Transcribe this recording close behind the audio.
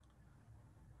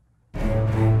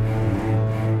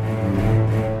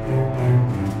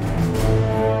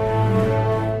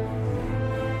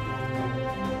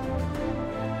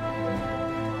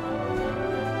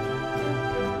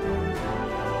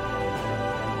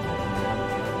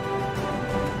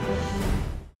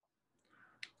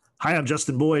Hi, I'm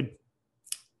Justin Boyd.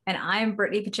 And I'm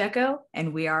Brittany Pacheco,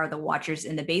 and we are the Watchers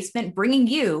in the Basement, bringing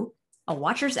you a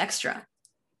Watchers Extra.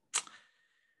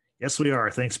 Yes, we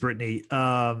are. Thanks, Brittany.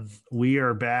 We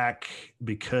are back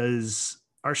because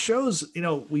our shows,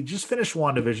 we just finished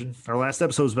WandaVision. Our last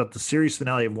episode was about the series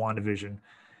finale of WandaVision.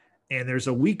 And there's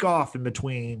a week off in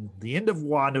between the end of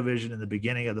WandaVision and the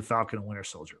beginning of the Falcon and Winter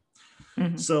Soldier.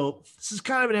 Mhm. So this is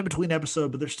kind of an in-between episode,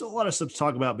 but there's still a lot of stuff to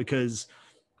talk about because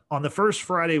on the first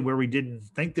Friday where we didn't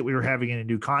think that we were having any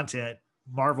new content,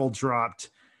 Marvel dropped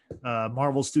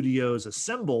Marvel Studios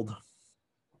Assembled.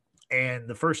 And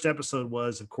the first episode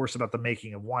was, of course, about the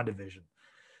making of WandaVision.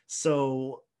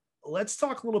 So let's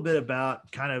talk a little bit about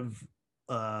kind of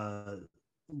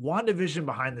WandaVision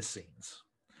behind the scenes.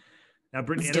 Now,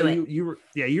 Brittany, I know you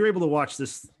were able to watch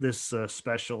this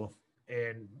special.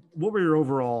 And what were your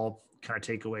overall kind of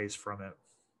takeaways from it?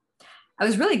 I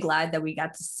was really glad that we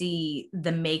got to see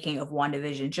the making of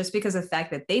WandaVision just because of the fact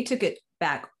that they took it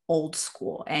back old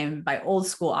school. And by old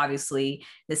school, obviously,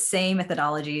 the same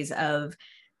methodologies of,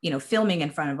 filming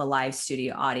in front of a live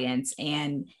studio audience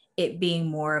and it being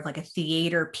more of like a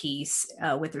theater piece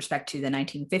with respect to the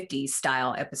 1950s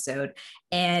style episode.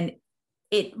 And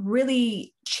it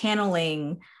really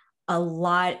channeling a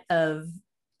lot of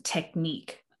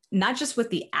technique, not just with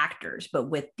the actors, but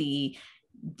with the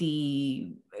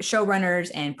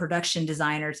showrunners and production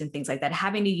designers and things like that,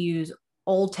 having to use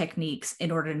old techniques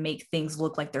in order to make things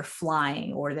look like they're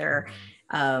flying or they're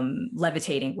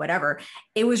levitating, whatever.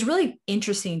 It was really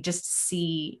interesting just to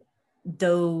see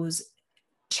those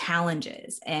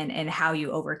challenges and how you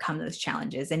overcome those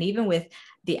challenges. And even with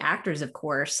the actors, of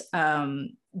course,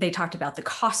 they talked about the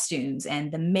costumes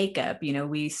and the makeup.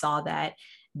 We saw that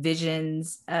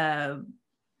Vision's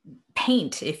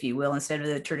paint, if you will, instead of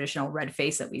the traditional red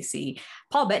face that we see.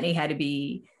 Paul Bettany had to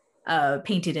be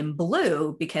painted in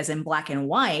blue because in black and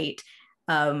white,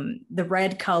 the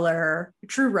red color,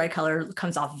 true red color,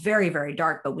 comes off very, very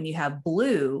dark. But when you have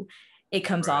blue, it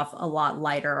comes off a lot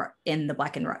lighter in the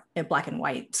black and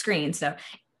white screen. So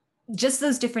just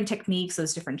those different techniques,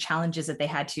 those different challenges that they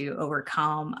had to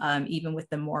overcome, even with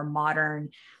the more modern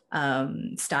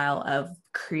style of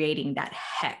creating that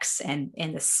hex and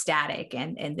the static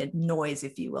and the noise,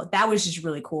 if you will. That was just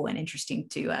really cool and interesting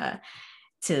to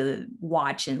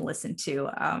watch and listen to.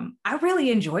 I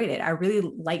really enjoyed it. I really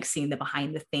like seeing the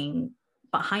behind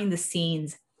the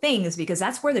scenes things, because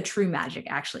that's where the true magic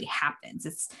actually happens.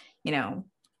 It's,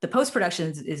 the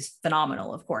post-production is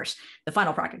phenomenal, of course. The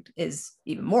final product is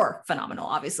even more phenomenal,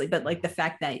 obviously. But like the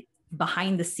fact that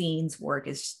behind the scenes work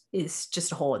is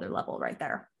just a whole other level right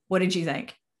there. What did you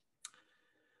think?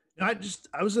 I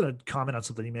was going to comment on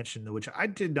something you mentioned, which I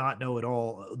did not know at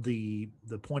all. The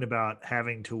point about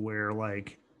having to wear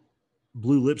like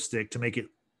blue lipstick to make it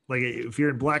like, if you're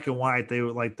in black and white, they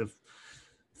would like the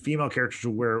female characters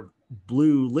would wear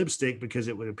blue lipstick because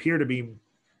it would appear to be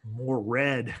more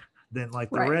red than like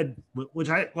the red, which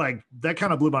I like. That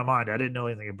kind of blew my mind. I didn't know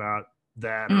anything about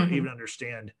that or even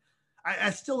understand. I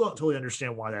still don't totally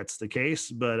understand why that's the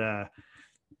case, but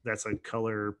that's a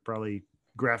color, probably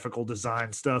graphical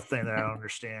design stuff thing that I don't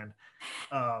understand.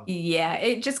 Yeah,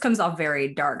 it just comes off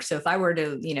very dark. So if I were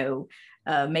to,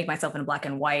 make myself in black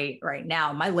and white right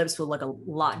now, my lips would look a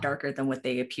lot darker than what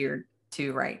they appear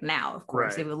to right now. Of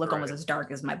course, it would look almost as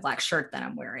dark as my black shirt that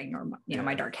I'm wearing, or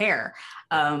my dark hair.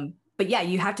 But yeah,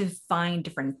 you have to find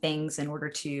different things in order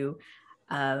to,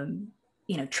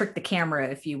 trick the camera,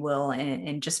 if you will,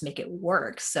 and just make it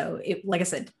work. So like I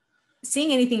said,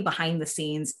 seeing anything behind the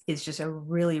scenes is just a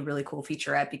really, really cool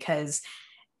featurette, because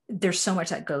there's so much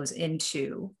that goes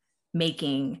into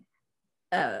making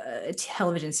a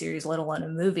television series, let alone a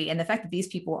movie. And the fact that these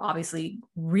people obviously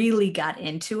really got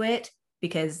into it,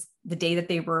 because the day that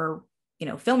they were,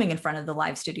 filming in front of the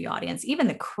live studio audience, even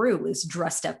the crew was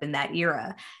dressed up in that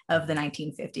era of the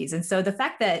 1950s. And so the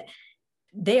fact that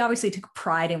they obviously took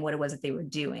pride in what it was that they were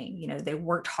doing, they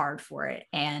worked hard for it.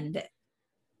 And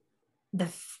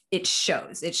it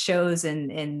shows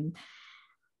in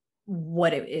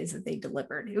what it is that they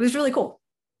delivered. It was really cool.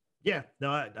 Yeah, no,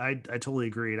 I totally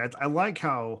agree. I like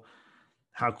how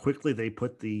quickly they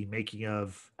put the making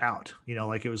of out,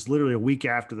 like it was literally a week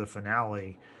after the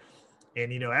finale.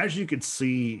 And, as you could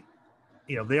see,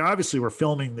 they obviously were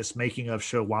filming this making of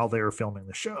show while they were filming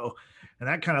the show. And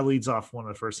that kind of leads off one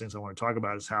of the first things I want to talk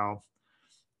about is how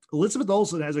Elizabeth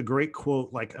Olsen has a great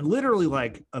quote, like literally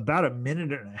like about a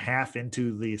minute and a half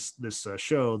into this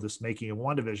show, this making of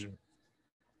WandaVision.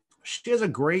 She has a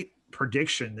great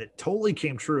prediction that totally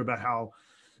came true about how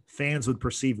fans would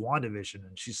perceive WandaVision.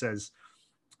 And she says,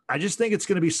 I just think it's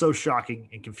going to be so shocking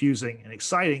and confusing and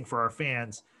exciting for our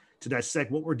fans to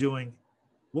dissect what we're doing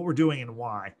what we're doing and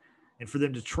why, and for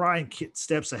them to try and get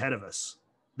steps ahead of us.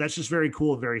 That's just very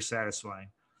cool and very satisfying.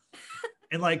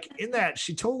 And like in that,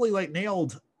 she totally like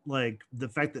nailed like the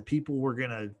fact that people were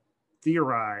gonna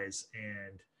theorize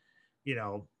and, you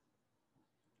know,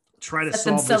 try to Set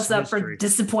solve this themselves up for mystery.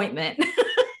 disappointment.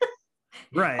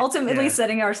 Right. Ultimately Yeah.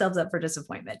 setting ourselves up for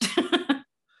disappointment.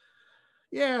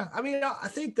 Yeah. I mean, I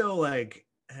think though, like,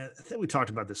 I think we talked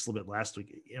about this a little bit last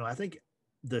week. You know, I think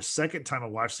the second time I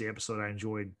watched the episode, I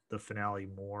enjoyed the finale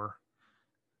more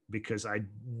because I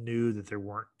knew that there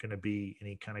weren't going to be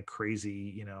any kind of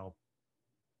crazy, you know,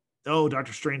 oh,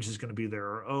 Doctor Strange is going to be there,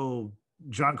 or oh,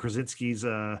 John Krasinski's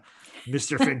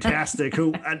Mr. Fantastic,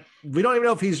 who we don't even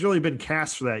know if he's really been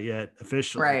cast for that yet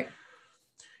officially. Right.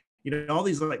 You know, all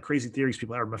these like crazy theories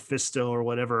people are Mephisto or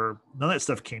whatever, none of that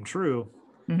stuff came true.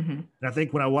 Mm-hmm. And I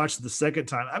think when I watched it the second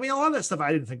time, I mean, a lot of that stuff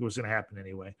I didn't think was going to happen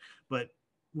anyway. But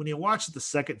when you watch it the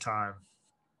second time,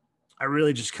 I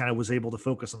really just kind of was able to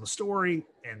focus on the story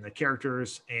and the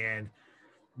characters. And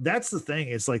that's the thing.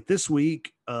 It's like this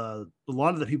week, a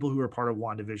lot of the people who are part of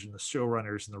WandaVision, the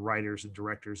showrunners and the writers and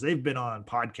directors, they've been on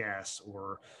podcasts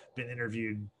or been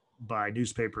interviewed by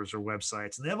newspapers or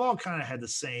websites. And they've all kind of had the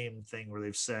same thing where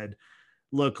they've said,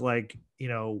 look, like, you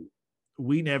know,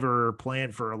 we never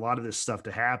planned for a lot of this stuff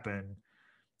to happen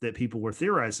that people were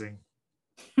theorizing.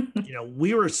 You know,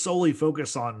 we were solely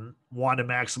focused on Wanda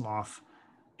Maximoff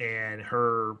and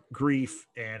her grief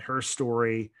and her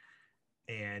story,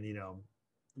 and, you know,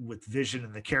 with Vision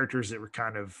and the characters that were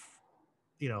kind of,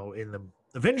 you know, in the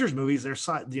Avengers movies, they're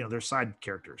side, you know, they're side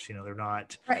characters, you know, they're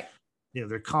not, right. You know,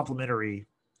 they're complementary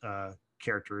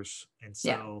characters. And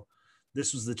so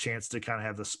this was the chance to kind of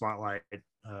have the spotlight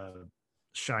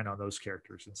shine on those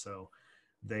characters. And so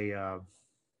they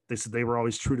said they were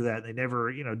always true to that. They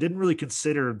never, you know, didn't really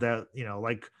consider that, you know,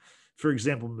 like, for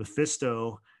example,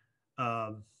 Mephisto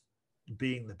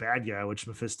being the bad guy, which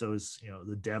Mephisto is, you know,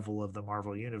 the devil of the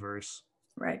Marvel universe.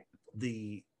 Right.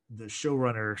 The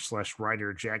showrunner /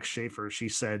 writer, Jack Schaefer, she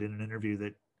said in an interview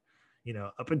that, you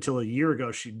know, up until a year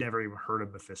ago, she'd never even heard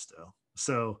of Mephisto.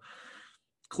 So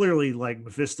clearly, like,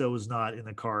 Mephisto was not in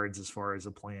the cards as far as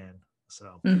a plan.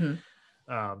 So,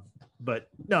 but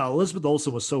no, Elizabeth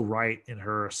Olsen was so right in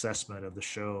her assessment of the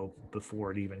show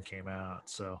before it even came out.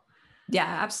 So, yeah,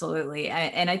 absolutely.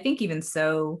 And I think even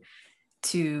so,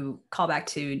 to call back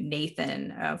to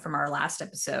Nathan from our last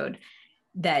episode,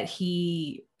 that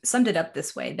he summed it up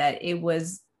this way, that it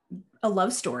was a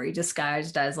love story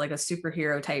disguised as like a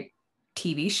superhero type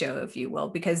TV show, if you will,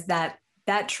 because that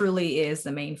truly is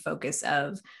the main focus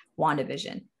of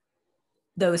WandaVision.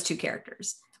 Those two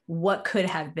characters, what could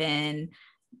have been,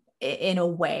 in a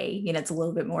way, you know, it's a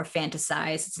little bit more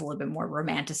fantasized, it's a little bit more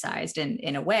romanticized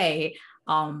in a way.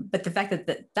 But the fact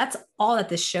that that's all that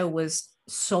this show was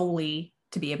solely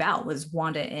to be about was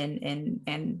Wanda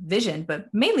and Vision, but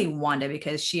mainly Wanda,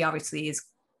 because she obviously is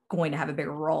going to have a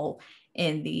bigger role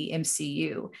in the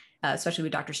MCU, especially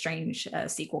with Doctor Strange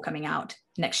sequel coming out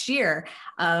next year.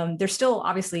 There's still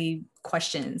obviously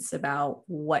questions about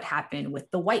what happened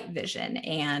with the White Vision,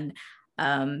 and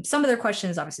some of their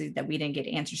questions, obviously, that we didn't get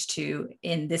answers to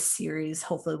in this series.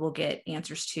 Hopefully we'll get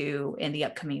answers to in the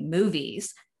upcoming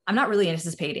movies. I'm not really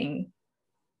anticipating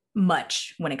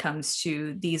much when it comes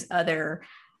to these other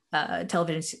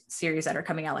television series that are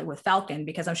coming out, like with Falcon,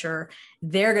 because I'm sure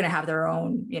they're going to have their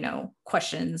own, you know,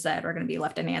 questions that are going to be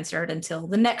left unanswered until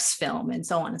the next film, and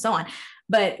so on and so on.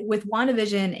 But with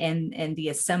WandaVision and the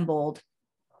Assembled,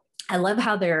 I love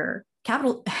how they're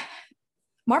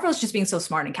Marvel is just being so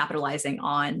smart and capitalizing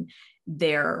on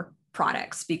their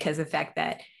products, because of the fact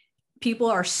that people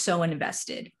are so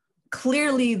invested.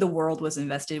 Clearly the world was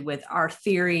invested with our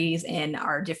theories and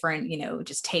our different, you know,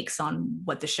 just takes on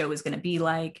what the show is going to be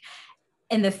like.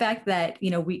 And the fact that,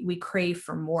 you know, we crave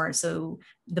for more. So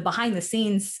the behind the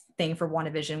scenes thing for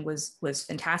WandaVision was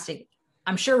fantastic.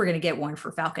 I'm sure we're going to get one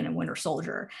for Falcon and Winter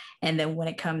Soldier. And then when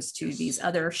it comes to these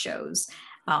other shows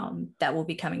that will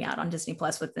be coming out on Disney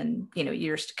Plus within, you know,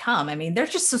 years to come. I mean, they're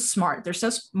just so smart.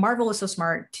 Marvel is so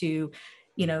smart to,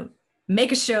 you know,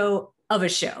 make a show of a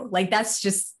show. Like that's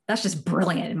just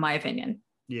brilliant in my opinion.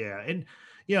 Yeah. And,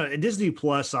 you know, and Disney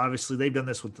Plus, obviously they've done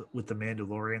this with the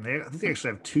Mandalorian. I think they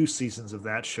actually have 2 seasons of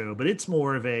that show, but it's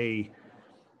more of I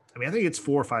think it's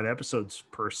 4 or 5 episodes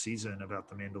per season about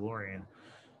the Mandalorian.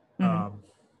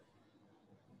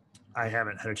 I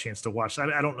haven't had a chance to watch.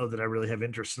 I don't know that I really have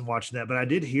interest in watching that, but I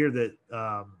did hear that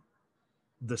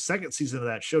the second season of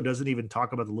that show doesn't even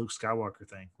talk about the Luke Skywalker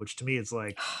thing, which to me is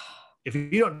like, if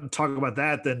you don't talk about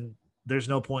that, then there's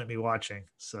no point in me watching.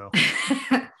 So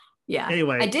yeah.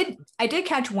 Anyway, I did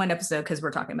catch one episode because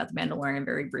we're talking about the Mandalorian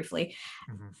very briefly.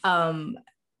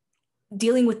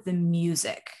 dealing with the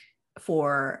music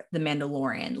for the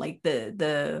Mandalorian, like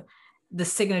the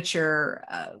signature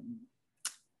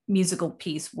musical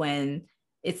piece when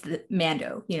it's the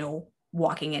Mando,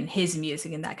 walking in his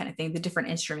music and that kind of thing, the different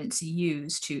instruments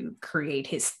used to create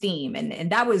his theme.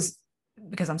 And that was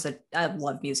because I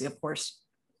love music, of course,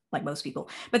 like most people,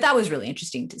 but that was really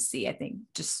interesting to see, I think,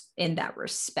 just in that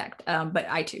respect. But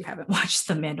I too haven't watched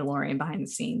The Mandalorian behind the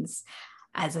scenes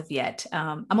as of yet.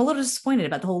 I'm a little disappointed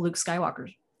about the whole Luke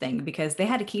Skywalker thing because they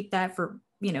had to keep that for,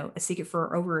 a secret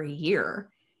for over a year.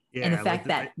 Yeah, and the fact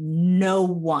that no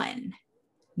one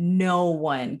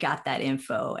got that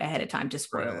info ahead of time to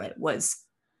spoil it was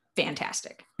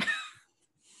fantastic.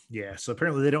 Yeah. So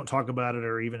apparently they don't talk about it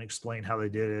or even explain how they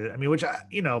did it. I mean, which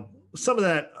some of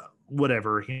that,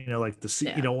 whatever, like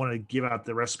you don't want to give out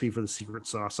the recipe for the secret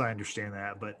sauce. I understand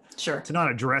that, but sure, to not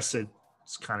address it,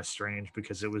 it's kind of strange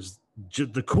because it was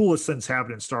the coolest thing's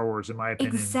happened in Star Wars, in my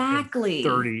opinion. Exactly.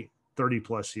 30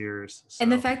 plus years. So.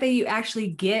 And the fact that you actually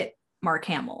get Mark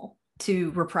Hamill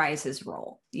to reprise his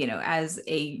role, as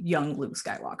a young Luke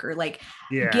Skywalker, like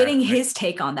getting his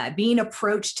take on that, being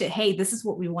approached to, hey, this is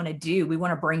what we want to do. We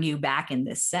want to bring you back in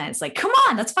this sense. Like, come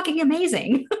on, that's fucking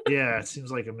amazing. Yeah. It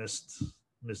seems like a missed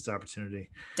opportunity.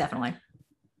 Definitely.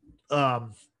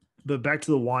 But back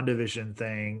to the WandaVision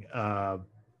thing.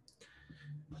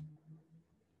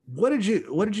 What did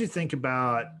you think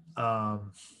about,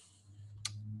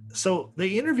 so they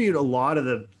interviewed a lot of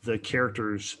the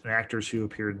characters and actors who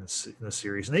appeared in the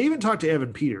series, and they even talked to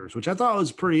Evan Peters, which I thought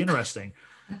was pretty interesting.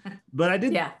 But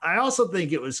I also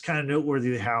think it was kind of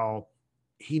noteworthy how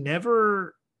he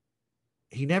never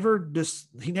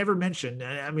mentioned.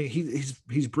 I mean,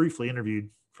 he's briefly interviewed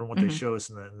from what they show us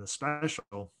in the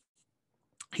special.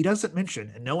 He doesn't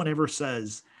mention, and no one ever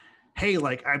says, "Hey,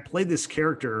 like I played this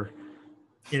character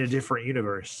in a different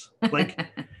universe." Like.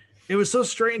 It was so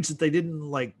strange that they didn't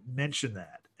like mention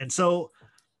that. And so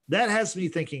that has me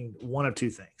thinking one of two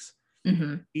things.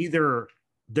 Mm-hmm. Either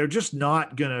they're just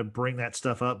not going to bring that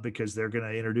stuff up because they're going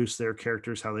to introduce their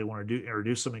characters how they want to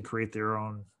introduce them and create their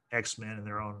own X-Men and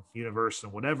their own universe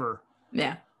and whatever.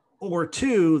 Yeah. Or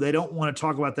two, they don't want to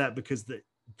talk about that because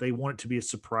they want it to be a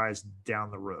surprise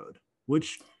down the road.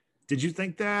 Which, did you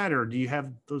think that, or do you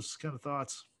have those kind of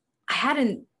thoughts? I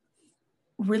hadn't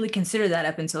really consider that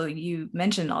up until you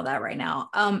mentioned all that right now.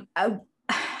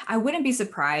 I wouldn't be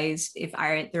surprised if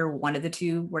either one of the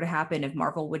two were to happen, if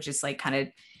Marvel would just like kind of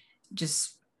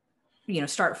just,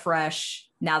 start fresh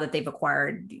now that they've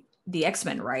acquired the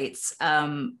X-Men rights.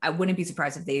 I wouldn't be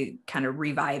surprised if they kind of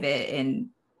revive it and,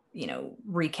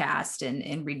 recast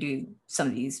and redo some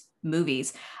of these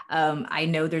movies. I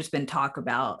know there's been talk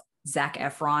about Zac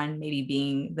Efron maybe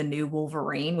being the new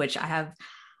Wolverine, which I have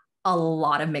a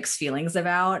lot of mixed feelings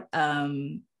about.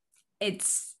 I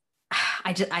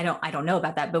don't know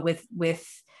about that, but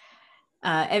with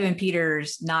Evan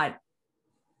Peters, not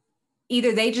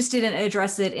either they just didn't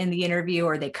address it in the interview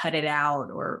or they cut it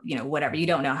out or, whatever. You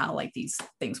don't know how like these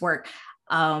things work.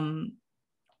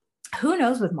 Who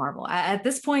knows with Marvel at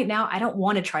this point now? I don't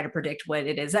want to try to predict what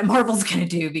it is that Marvel's going to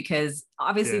do, because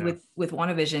obviously with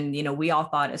WandaVision, we all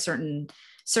thought a certain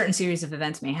series of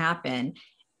events may happen,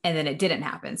 and then it didn't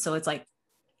happen. So it's like,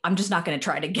 I'm just not going to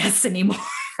try to guess anymore.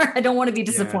 I don't want to be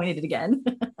disappointed again.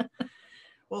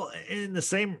 Well, in the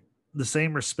same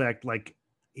respect, like,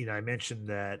 I mentioned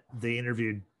that they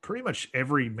interviewed pretty much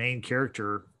every main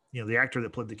character, the actor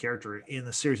that played the character in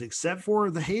the series, except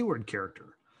for the Hayward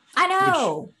character. I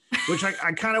know. Which I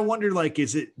kind of wonder, like,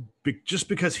 is it just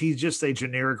because he's just a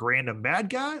generic random bad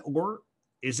guy, or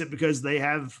is it because they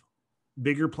have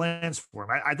bigger plans for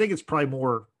him? I think it's probably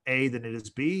more A than it is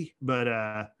B, but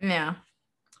yeah,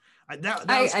 that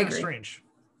was kind of strange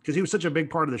because he was such a big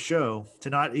part of the show to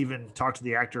not even talk to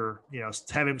the actor,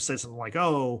 have him say something like,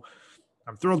 "Oh,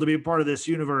 I'm thrilled to be a part of this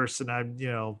universe," and I'm,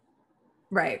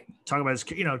 right, talking about his,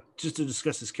 just to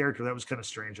discuss his character. That was kind of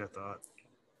strange, I thought.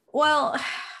 Well,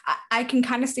 I can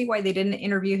kind of see why they didn't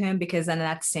interview him, because then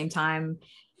at the same time,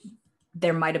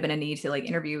 there might have been a need to like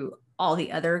interview all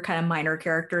the other kind of minor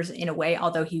characters in a way,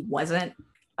 although he wasn't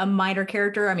a minor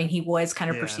character. I mean, he was kind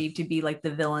of perceived to be like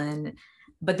the villain,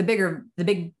 but the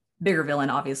bigger villain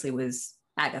obviously was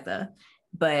Agatha.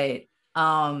 But he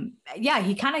kind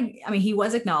of, I mean, he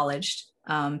was acknowledged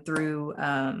through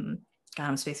God,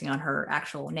 I'm spacing on her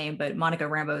actual name, but Monica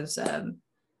Rambeau's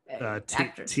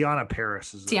Tiana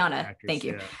Paris is Tiana. Thank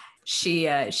you.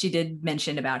 Yeah. She did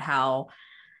mention about how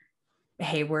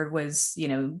Hayward was,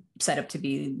 set up to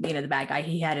be, the bad guy.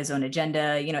 He had his own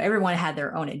agenda. Everyone had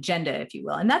their own agenda, if you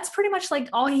will, and that's pretty much like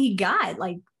all he got.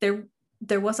 Like there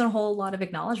wasn't a whole lot of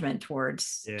acknowledgement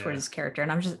towards his character,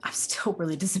 and I'm still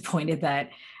really disappointed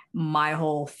that my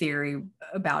whole theory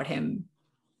about him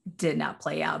did not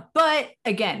play out. But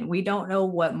again, we don't know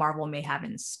what Marvel may have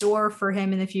in store for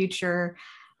him in the future.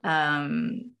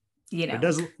 It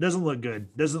doesn't look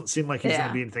good. Doesn't seem like he's going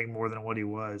to be anything more than what he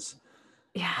was.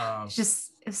 Yeah, it's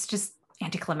just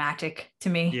anticlimactic to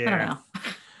me. Yeah. I don't know.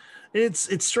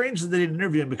 It's strange that they didn't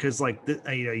interview him because, like,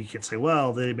 you can say,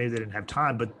 well, maybe they didn't have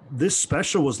time, but this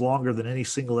special was longer than any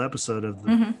single episode of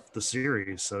the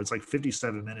series. So it's like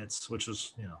 57 minutes, which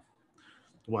is,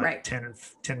 10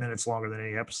 minutes longer than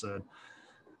any episode.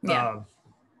 Yeah.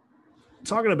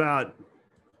 Talking about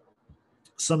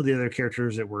some of the other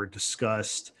characters that were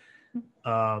discussed,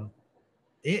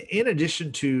 in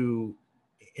addition to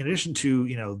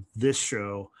this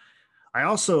show, I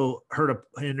also heard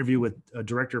an interview with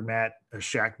director Matt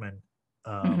Shackman.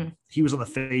 He was on the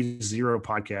Phase Zero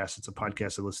podcast. It's a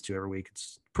podcast I listen to every week.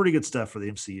 It's pretty good stuff for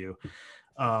the MCU.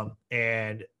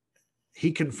 And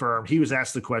he confirmed, he was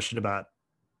asked the question about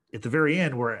at the very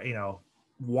end where,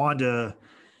 Wanda,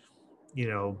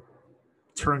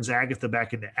 turns Agatha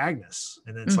back into Agnes.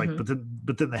 And then it's like,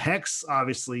 but then the hex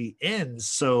obviously ends.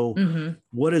 So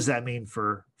what does that mean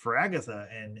for Agatha?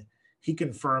 And he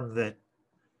confirmed that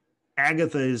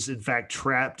Agatha is in fact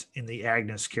trapped in the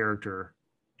Agnes character,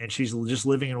 and she's just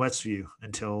living in Westview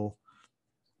until,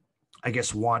 I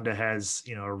guess, Wanda has,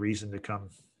 a reason to come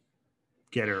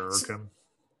get her or come.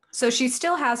 So she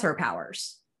still has her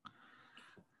powers,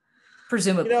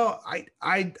 presumably.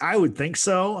 I would think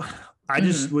so. I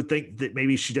just would think that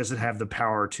maybe she doesn't have the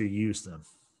power to use them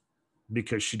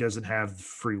because she doesn't have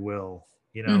free will,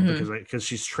 because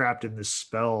she's trapped in this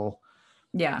spell.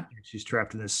 Yeah. She's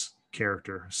trapped in this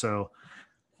character. So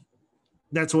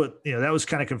that's what, that was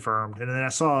kind of confirmed. And then I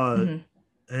saw an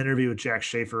interview with Jack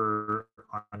Schaefer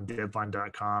on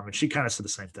Deadline.com, and she kind of said the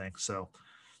same thing. So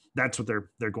that's what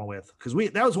they're going with. Because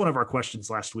that was one of our questions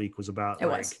last week was about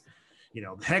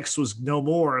Hex was no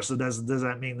more. So does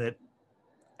that mean that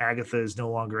Agatha is no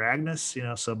longer Agnes?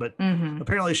 But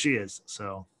apparently she is.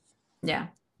 So yeah,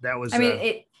 that was. I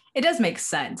mean, it does make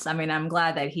sense. I mean, I'm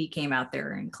glad that he came out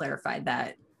there and clarified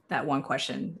that one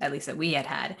question, at least that we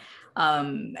had.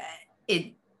 I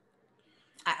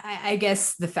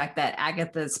guess the fact that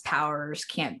Agatha's powers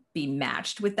can't be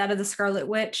matched with that of the Scarlet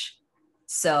Witch,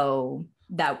 so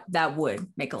that would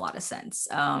make a lot of sense.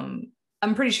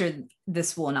 I'm pretty sure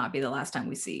this will not be the last time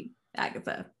we see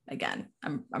Agatha again.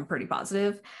 I'm pretty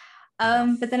positive.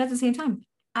 But then at the same time,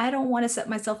 I don't want to set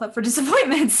myself up for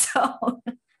disappointment. So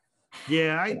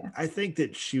yeah, I think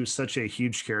that she was such a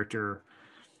huge character,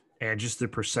 and just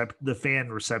the fan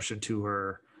reception to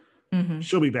her,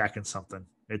 she'll be back in something.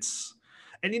 And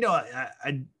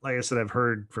I like I said, I've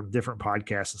heard from different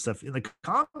podcasts and stuff in the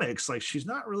comics, like she's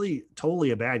not really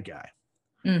totally a bad guy.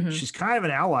 She's kind of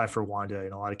an ally for Wanda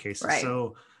in a lot of cases. Right.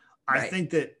 So I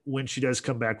think that when she does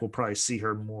come back, we'll probably see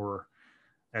her more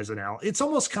as an ally. It's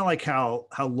almost kind of like how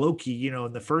Loki,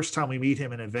 in the first time we meet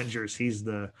him in Avengers, he's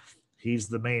the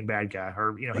main bad guy,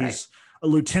 or he's a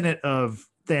lieutenant of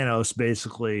Thanos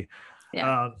basically.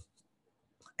 Yeah.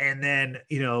 And then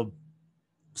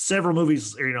several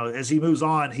movies, as he moves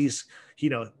on, he's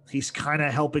kind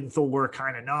of helping Thor,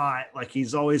 kind of not. Like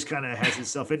he's always kind of has his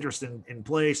self-interest in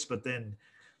place, but then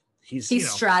he's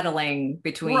straddling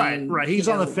between right. He's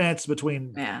on the fence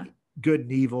between good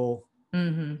and evil.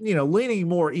 Leaning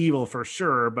more evil for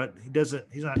sure, but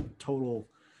he's not total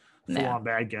full-on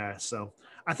bad guy. So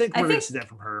I think we're gonna see that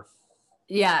from her.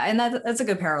 Yeah, and that's a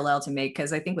good parallel to make,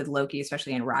 because I think with Loki,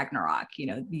 especially in Ragnarok,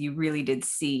 you really did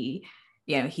see,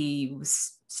 he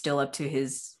was still up to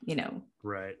his,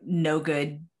 no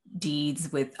good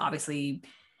deeds with obviously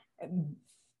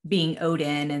being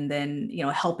Odin, and then,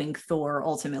 helping Thor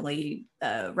ultimately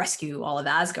rescue all of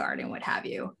Asgard and what have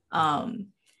you.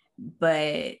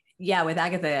 But yeah, with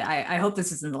Agatha, I hope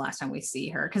this isn't the last time we see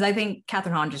her, because I think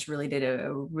Catherine Hahn just really did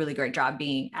a really great job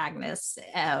being Agnes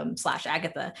 /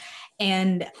 Agatha.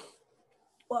 And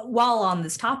while on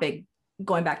this topic,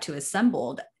 going back to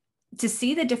Assembled, to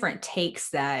see the different takes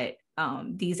that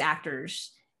these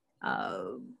actors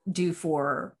do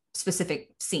for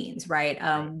specific scenes,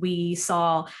 right? We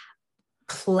saw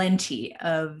plenty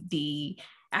of the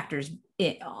actors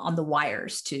on the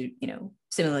wires to,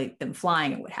 simulate them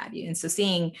flying and what have you. And so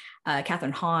seeing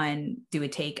Catherine Hahn do a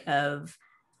take of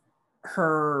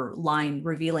her line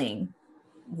revealing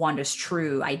Wanda's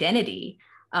true identity,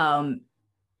 talking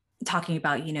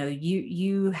about,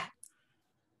 you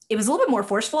it was a little bit more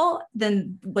forceful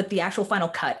than what the actual final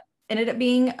cut ended up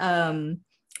being, where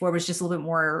it was just a little bit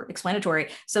more explanatory.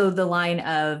 So the line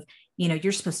of,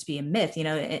 you're supposed to be a myth,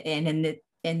 and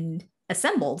in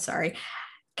Assembled,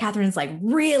 Catherine's like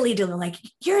really doing like,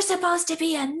 you're supposed to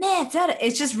be a myth.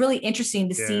 It's just really interesting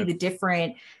to see the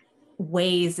different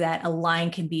ways that a line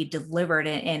can be delivered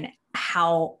and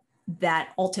how that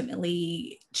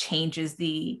ultimately changes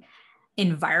the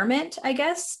environment, I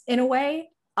guess, in a way.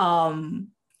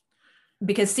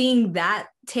 Because seeing that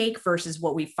take versus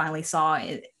what we finally saw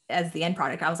as the end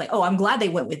product, I was like, oh, I'm glad they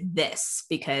went with this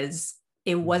because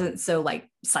it wasn't so like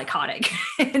psychotic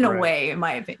in a way, in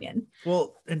my opinion.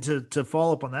 Well, and to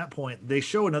follow up on that point, they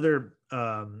show another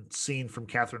scene from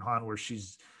Catherine Hahn where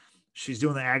she's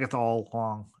doing the Agatha all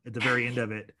along at the very end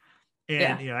of it.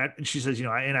 And, and she says,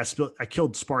 I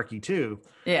killed Sparky too.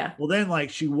 Yeah. Well, then like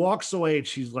she walks away and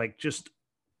she's like, just,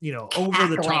 over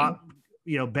the top,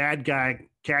 bad guy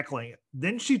cackling.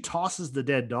 Then she tosses the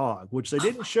dead dog, which they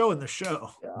didn't show in the show.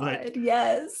 God, but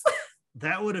yes.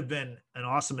 That would have been an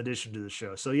awesome addition to the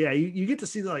show. So yeah, you get to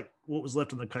see like what was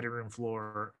left on the cutting room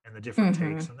floor and the different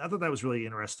takes. And I thought that was really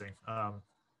interesting.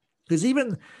 Because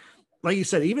even like you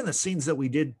said, even the scenes that we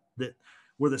did that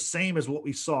were the same as what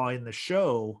we saw in the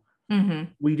show,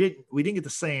 we didn't get the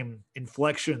same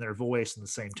inflection in their voice and the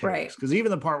same takes. Because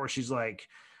even the part where she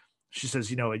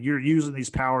says, you're using these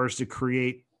powers to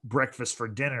create breakfast for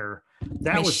dinner.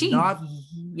 That was not.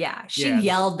 Yeah, she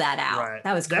yelled that out. Right.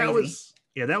 That was crazy.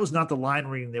 That was not the line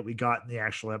reading that we got in the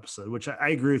actual episode, which I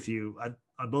agree with you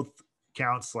on both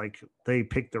counts. Like they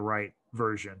picked the right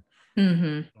version. But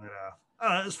it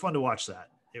was fun to watch that.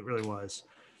 It really was.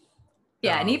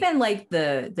 Yeah, and even like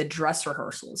the dress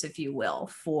rehearsals, if you will,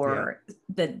 for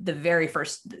the very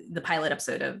first, the pilot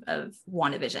episode of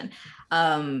WandaVision,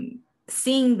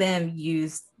 seeing them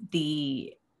use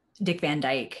the Dick Van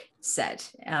Dyke set,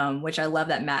 which I love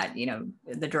that Matt,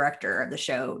 the director of the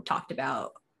show, talked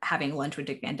about having lunch with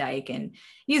Dick Van Dyke and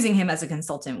using him as a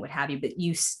consultant, what have you, but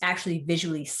you actually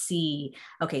visually see,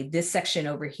 okay, this section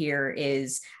over here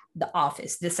is the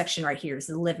office. This section right here is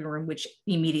the living room, which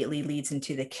immediately leads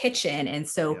into the kitchen. And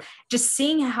so just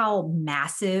seeing how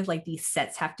massive like these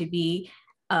sets have to be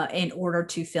in order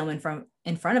to film in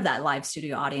front of that live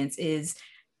studio audience is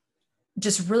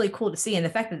just really cool to see. And the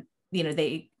fact that,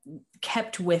 they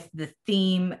kept with the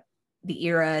theme, the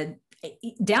era,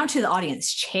 down to the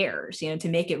audience chairs, to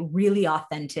make it really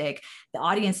authentic. The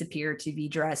audience appeared to be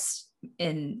dressed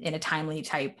in a timely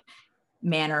type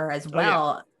manner as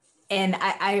well. And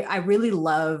I really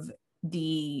love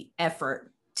the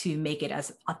effort to make it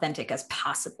as authentic as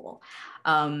possible.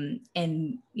 And,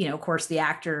 of course, the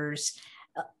actors,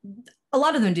 a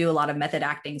lot of them do a lot of method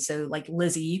acting. So like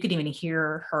Lizzie, you could even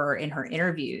hear her in her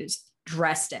interviews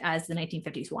dressed as the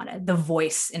 1950s Wanda, the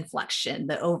voice inflection,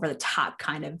 the over the top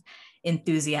kind of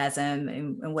enthusiasm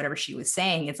and whatever she was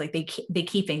saying. It's like they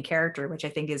keep in character, which I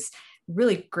think is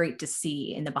really great to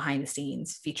see in the behind the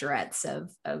scenes featurettes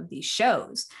of these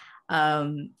shows.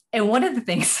 And one of the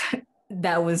things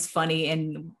that was funny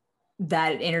in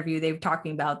that interview, they were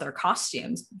talking about their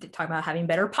costumes, talking about having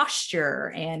better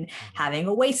posture and having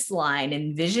a waistline,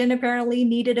 and Vision apparently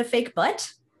needed a fake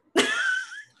butt.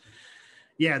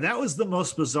 Yeah, that was the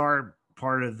most bizarre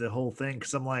part of the whole thing.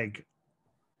 Cause I'm like,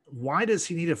 why does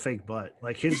he need a fake butt?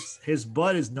 Like his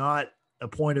butt is not a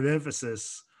point of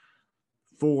emphasis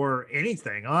for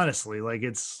anything, honestly. Like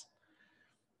it's,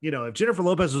 if Jennifer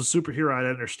Lopez was a superhero, I'd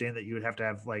understand that you'd have to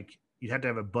have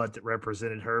a butt that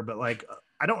represented her, but like,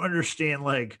 I don't understand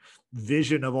like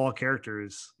Vision of all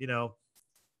characters,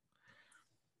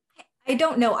 I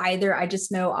don't know either. I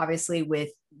just know obviously with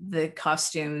the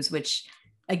costumes, which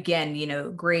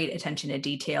again, great attention to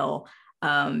detail.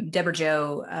 Deborah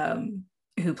Jo,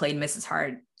 who played Mrs.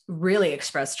 Hart, really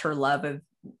expressed her love of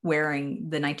wearing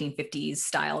the 1950s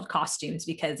styled costumes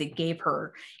because it gave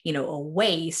her, a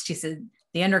waist. She said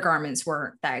the undergarments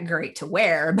weren't that great to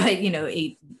wear, but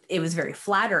it was very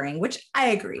flattering, which I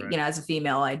agree. Right. As a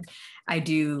female, I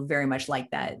do very much like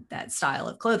that style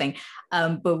of clothing.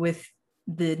 But with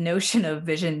the notion of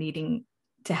Vision needing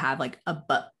to have like a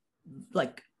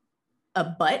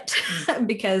butt,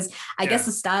 because I guess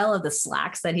the style of the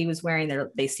slacks that he was wearing,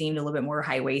 they seemed a little bit more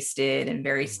high-waisted and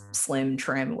very slim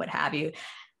trim, what have you.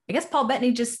 I guess Paul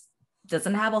Bettany just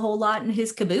doesn't have a whole lot in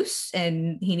his caboose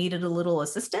and he needed a little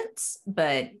assistance.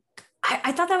 But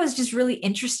I thought that was just really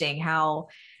interesting how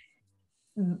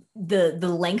the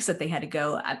lengths that they had to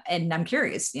go. And I'm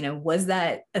curious, was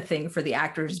that a thing for the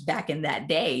actors back in that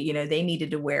day? They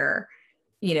needed to wear,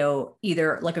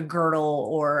 either like a girdle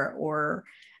or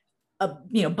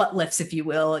butt lifts, if you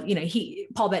will.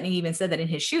 Paul Bettany even said that in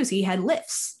his shoes, he had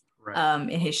lifts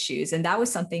in his shoes. And that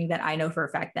was something that I know for a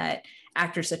fact that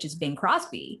actors such as Bing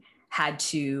Crosby had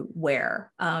to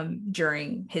wear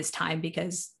during his time,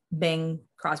 because Bing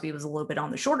Crosby was a little bit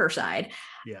on the shorter side.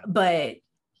 Yeah. But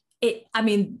I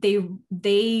mean,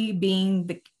 they being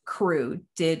the crew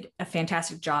did a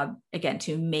fantastic job again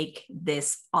to make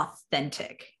this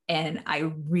authentic. And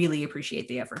I really appreciate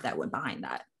the effort that went behind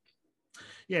that.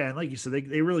 Yeah, and like you said,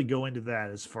 they really go into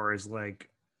that as far as like,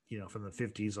 you know, from the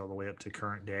 50s all the way up to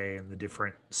current day and the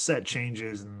different set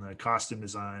changes and the costume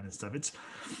design and stuff.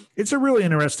 It's a really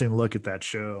interesting look at that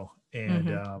show. And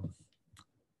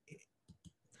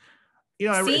you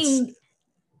know, it's Seeing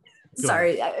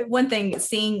sorry, one thing,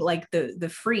 seeing like the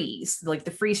freeze, like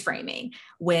the freeze framing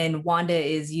when Wanda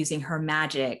is using her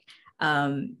magic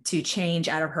to change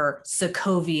out of her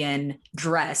Sokovian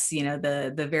dress, you know,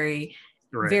 the very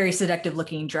very seductive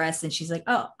looking dress, and she's like,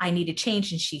 oh, I need to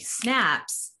change, and she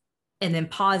snaps and then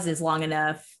pauses long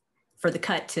enough for the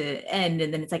cut to end,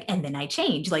 and then it's like, and then I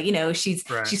change, like, you know, she's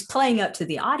playing up to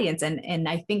the audience, and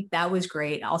I think that was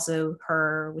great. Also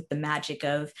her with the magic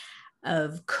of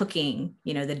cooking,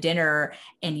 you know, the dinner,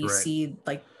 and you see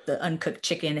like the uncooked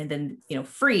chicken and then, you know,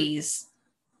 freeze,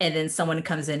 and then someone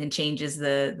comes in and changes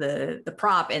the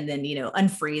prop, and then, you know,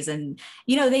 unfreeze, and,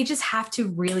 you know, they just have to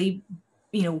really,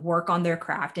 you know, work on their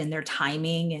craft and their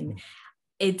timing, and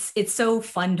it's so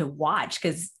fun to watch,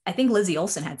 because I think Lizzie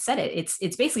Olsen had said it,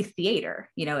 it's basically theater,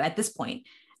 you know, at this point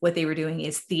what they were doing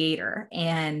is theater.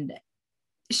 And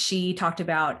she talked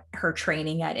about her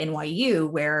training at NYU,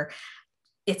 where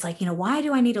it's like, you know, why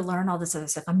do I need to learn all this other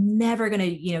stuff? I'm never going to,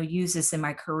 you know, use this in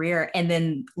my career. And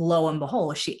then lo and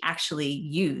behold, she actually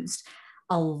used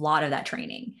a lot of that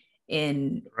training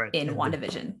in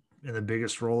WandaVision. In the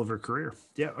biggest role of her career.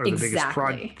 Yeah. Or the biggest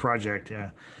project.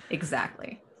 Yeah.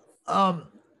 Exactly.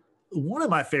 One of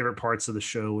my favorite parts of the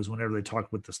show was whenever they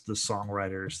talked with the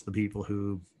songwriters, the people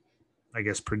who, I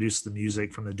guess, produced the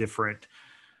music from the different,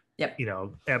 you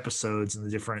know, episodes and the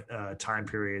different time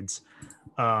periods.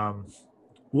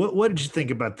 What did you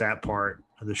think about that part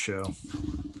of the show?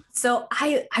 So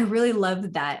I really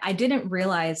loved that. I didn't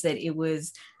realize that it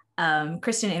was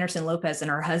Kristen Anderson Lopez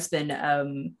and her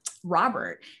husband,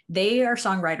 Robert. They are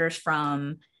songwriters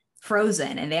from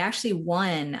Frozen, and they actually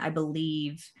won, I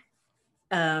believe,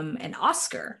 an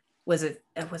Oscar. Was it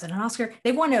an Oscar?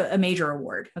 They won a major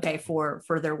award, okay, for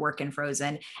their work in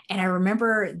Frozen. And I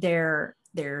remember their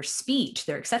speech,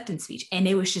 their acceptance speech, and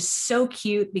it was just so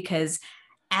cute, because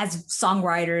as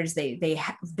songwriters,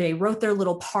 they wrote their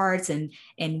little parts, and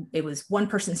it was one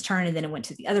person's turn, and then it went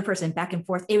to the other person, back and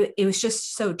forth. It was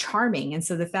just so charming. And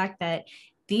so the fact that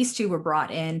these two were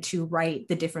brought in to write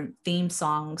the different theme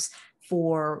songs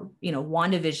for, you know,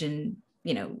 WandaVision,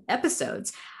 you know,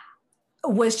 episodes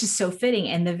was just so fitting.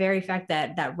 And the very fact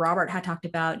that Robert had talked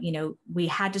about, you know, we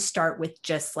had to start with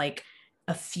just like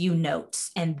a few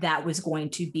notes, and that was going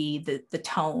to be the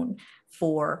tone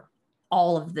for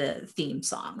all of the theme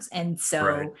songs. And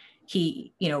so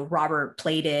he, you know, Robert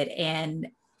played it, and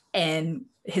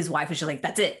his wife was just like,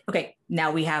 that's it. Okay,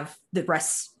 now we have the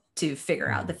rest to figure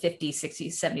out, the 50s,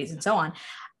 60s, 70s, and so on.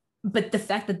 But the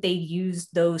fact that they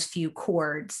used those few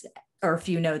chords or a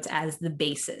few notes as the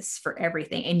basis for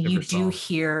everything, and you do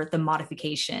hear the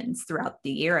modifications throughout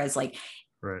the eras, like,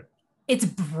 it's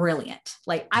brilliant.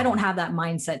 Like, I don't have that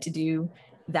mindset to do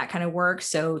that kind of work.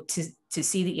 So to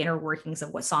see the inner workings of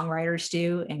what songwriters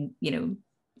do, and, you know,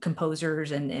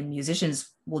 composers and musicians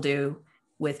will do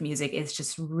with music, is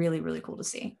just really, really cool to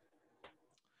see.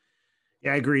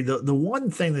 Yeah, I agree. The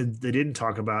one thing that they didn't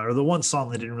talk about, or the one song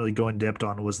they didn't really go in depth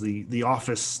on, was the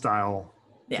Office style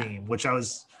theme, which I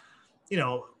was, you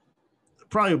know,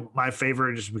 probably my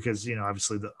favorite, just because, you know,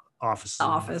 obviously the Office is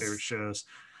one of my favorite shows.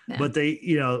 Yeah. But they,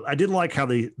 you know, I did like how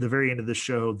the very end of the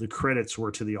show, the credits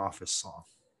were to the Office song.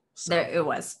 So there it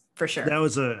was, for sure. That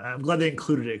was I'm glad they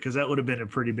included it, because that would have been a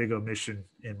pretty big omission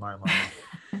in my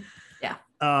mind. Yeah.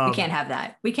 We can't have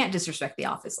that. We can't disrespect the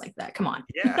Office like that. Come on.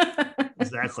 Yeah,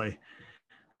 exactly.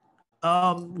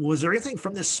 Was there anything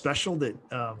from this special that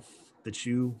that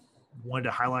you wanted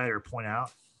to highlight or point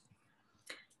out?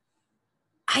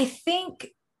 I think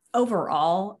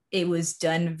overall it was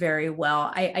done very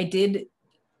well. I did,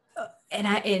 and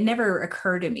it never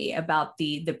occurred to me about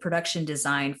the production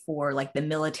design for like the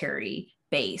military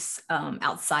base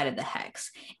outside of the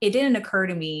Hex. It didn't occur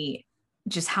to me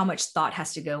just how much thought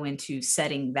has to go into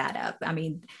setting that up. I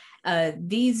mean,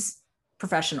 these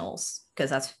professionals, because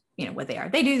that's, you know, what they are,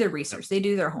 they do their research, they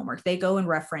do their homework, they go and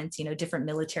reference, you know, different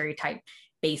military type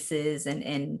bases,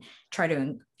 and try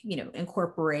to, you know,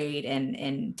 incorporate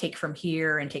and take from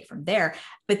here and take from there.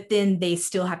 But then they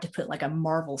still have to put like a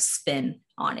Marvel spin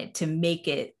on it to make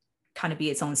it kind of be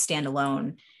its own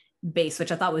standalone base,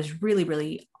 which I thought was really,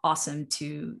 really awesome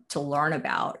to learn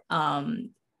about.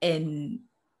 And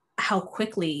how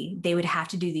quickly they would have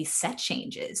to do these set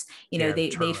changes.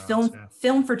 They'd turnarounds,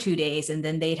 film for 2 days, and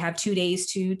then they'd have 2 days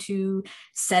to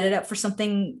set it up for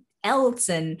something else,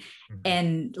 and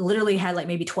literally had like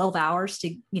maybe 12 hours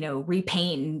to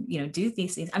repaint and do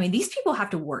these things. I mean, these people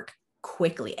have to work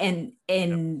quickly, and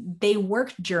they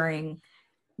worked during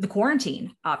the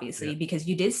quarantine, obviously, because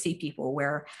you did see people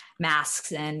wear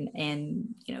masks and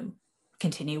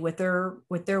continue with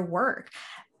their work.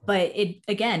 But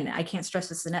again, I can't stress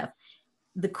this enough.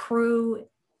 The crew,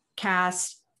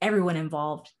 cast, everyone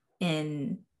involved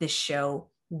in this show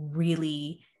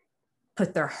really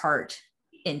put their heart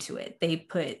into it. They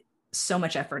put so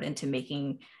much effort into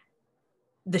making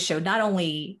the show not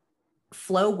only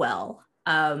flow well,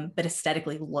 but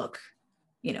aesthetically look,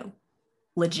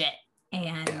 legit.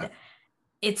 And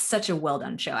it's such a well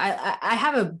done show. I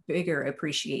have a bigger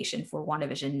appreciation for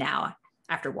WandaVision now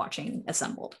after watching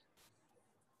Assembled.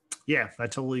 Yeah, I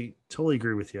totally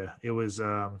agree with you. It was,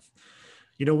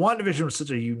 WandaVision was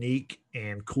such a unique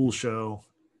and cool show,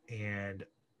 and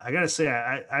I gotta say,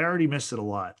 I already missed it a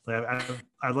lot. I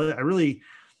really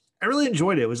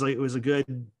enjoyed it. It was a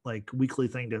good like weekly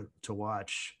thing to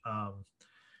watch. Well,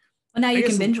 now you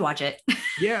can binge watch it.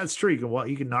 Yeah, it's true.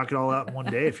 You can knock it all out in one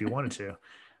day if you wanted to.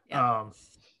 Yeah.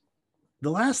 The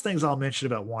last things I'll mention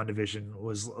about WandaVision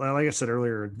was, like I said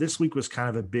earlier, this week was kind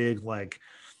of a big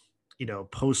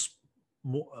post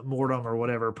mortem or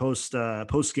whatever, post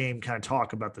game kind of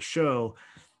talk about the show.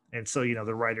 And so,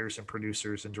 the writers and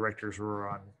producers and directors were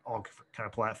on all kind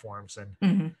of platforms. And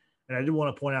and I did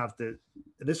want to point out that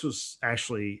this was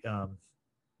actually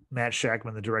Matt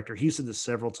Shackman, the director. He said this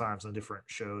several times on different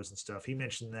shows and stuff. He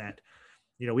mentioned that,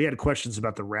 we had questions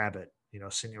about the rabbit,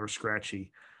 Senor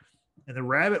Scratchy. And the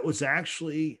rabbit was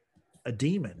actually a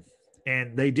demon.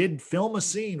 And they did film a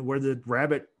scene where the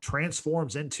rabbit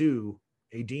transforms into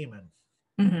a demon.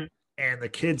 And the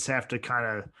kids have to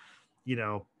kind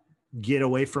of, get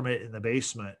away from it in the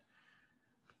basement.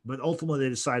 But ultimately they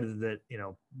decided that,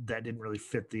 that didn't really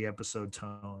fit the episode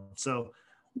tone. So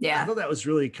I thought that was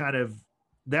really kind of,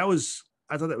 I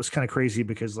thought that was kind of crazy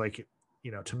because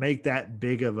to make that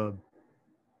big of a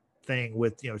thing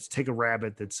with, to take a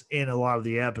rabbit that's in a lot of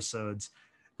the episodes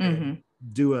and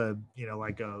do a,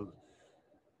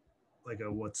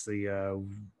 what's the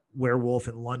werewolf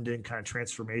in London kind of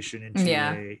transformation into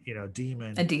a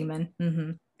demon. A demon.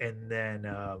 And then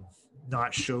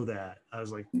not show that. I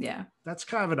was like, that's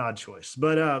kind of an odd choice.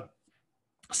 But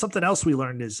something else we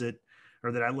learned that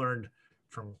I learned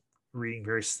from reading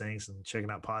various things and checking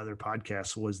out other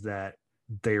podcasts was that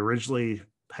they originally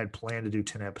had planned to do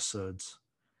 10 episodes.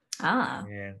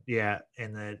 And that,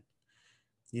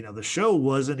 the show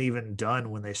wasn't even done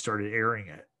when they started airing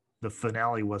it. The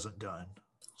finale wasn't done.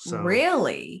 So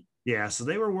really? Yeah. So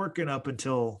they were working up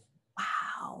until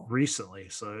recently.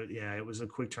 So it was a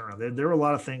quick turnaround. There were a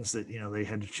lot of things that, they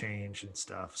had to change and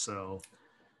stuff. So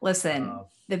listen,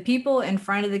 the people in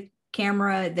front of the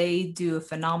camera, they do a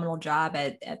phenomenal job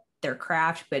at their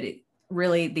craft, but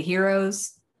really the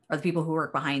heroes are the people who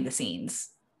work behind the scenes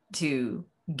to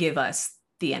give us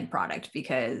the end product,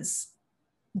 because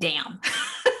damn.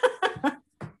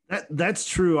 That's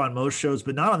true on most shows,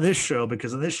 but not on this show,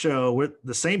 because on this show,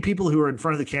 the same people who are in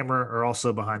front of the camera are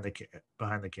also behind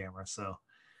the camera. So,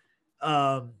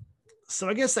 so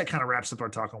I guess that kind of wraps up our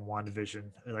talk on WandaVision.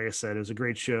 Like I said, it was a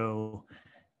great show,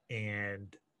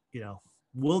 and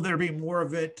will there be more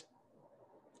of it?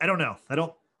 I don't know.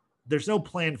 There's no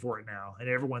plan for it now, and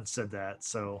everyone said that.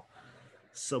 So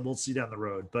we'll see down the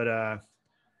road. But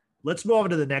let's move on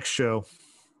to the next show.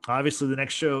 Obviously, the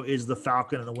next show is The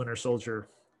Falcon and the Winter Soldier.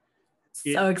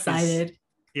 So excited.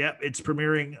 It's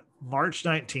premiering March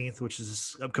 19th, which is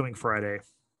this upcoming Friday.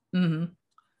 So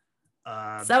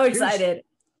excited.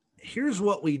 Here's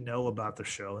what we know about the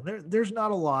show. And there's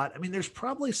not a lot. I mean, there's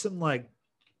probably some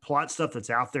plot stuff that's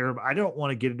out there, but I don't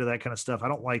want to get into that kind of stuff. I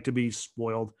don't like to be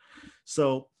spoiled.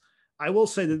 So I will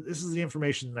say that this is the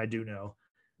information that I do know.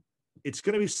 It's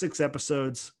going to be 6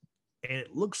 episodes, and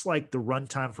it looks like the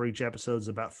runtime for each episode is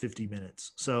about 50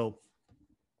 minutes. So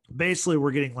basically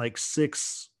we're getting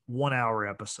 6 1-hour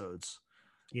episodes,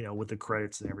 with the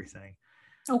credits and everything.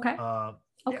 Okay.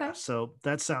 So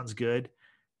that sounds good.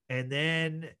 And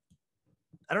then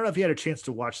I don't know if you had a chance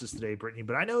to watch this today, Brittany,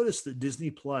 but I noticed that Disney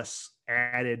Plus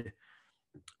added,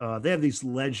 they have these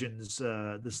legends,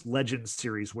 this Legends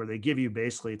series where they give you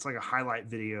basically, it's like a highlight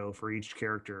video for each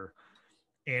character.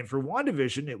 And for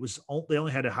WandaVision, they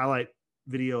only had a highlight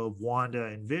video of Wanda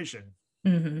and Vision.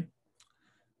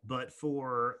 But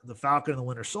for the Falcon and the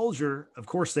Winter Soldier, of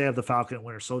course, they have the Falcon and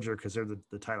Winter Soldier because they're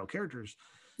the title characters.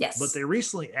 Yes. But they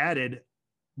recently added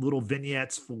little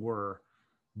vignettes for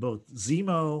both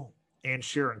Zemo and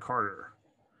Sharon Carter.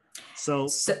 So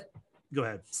go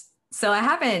ahead. So I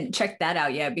haven't checked that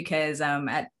out yet because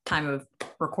at time of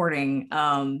recording,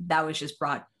 that was just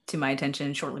brought to my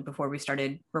attention shortly before we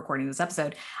started recording this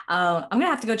episode. I'm gonna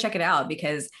have to go check it out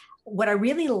because what I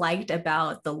really liked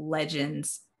about the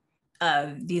legends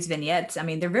of these vignettes, I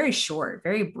mean, they're very short,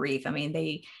 very brief. I mean,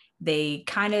 they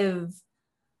kind of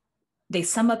they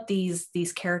sum up these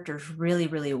characters really,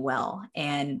 really well,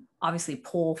 and obviously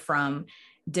pull from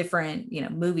different,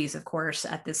 movies, of course,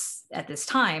 at this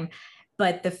time.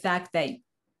 But the fact that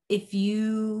if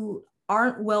you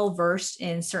aren't well versed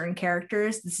in certain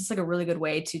characters, this is like a really good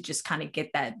way to just kind of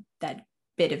get that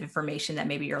bit of information that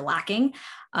maybe you're lacking.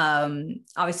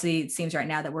 Obviously, it seems right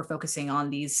now that we're focusing on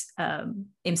these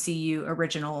MCU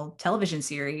original television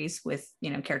series with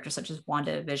characters such as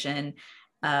WandaVision,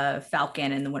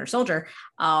 Falcon, and the Winter Soldier.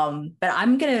 But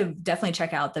I'm gonna definitely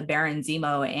check out the Baron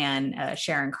Zemo and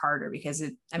Sharon Carter because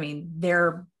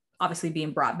they're obviously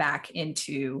being brought back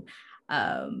into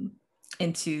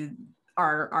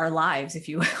our lives, if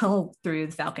you will, through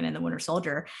the Falcon and the Winter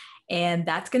Soldier. And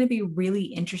that's going to be really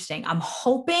interesting. I'm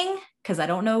hoping, because I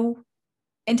don't know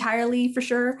entirely for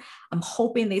sure, I'm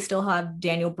hoping they still have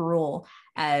Daniel Bruhl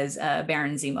as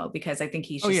Baron Zemo, because I think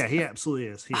he's just, he absolutely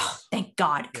is. He is. Thank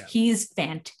God. Yeah. He's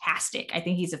fantastic. I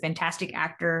think he's a fantastic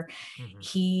actor. Mm-hmm.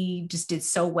 He just did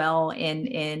so well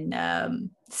in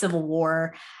Civil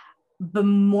War. But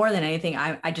more than anything,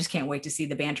 I just can't wait to see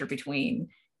the banter between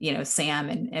Sam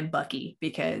and Bucky,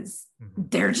 because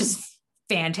they're just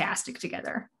fantastic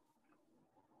together.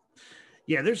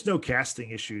 Yeah, there's no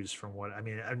casting issues from what I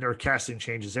mean. There are casting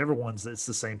changes. It's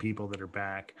the same people that are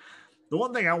back. The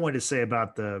one thing I wanted to say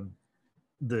about the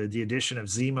addition of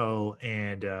Zemo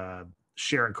and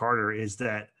Sharon Carter is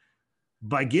that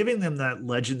by giving them that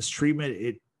Legends treatment,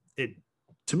 it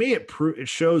to me it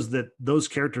shows that those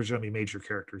characters are going to be major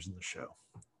characters in the show.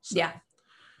 So, yeah,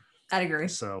 I'd agree.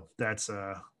 So that's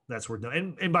worth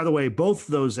knowing. And by the way, both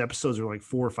those episodes are like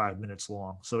 4 or 5 minutes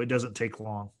long, so it doesn't take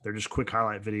long. They're just quick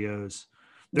highlight videos.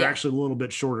 They're actually a little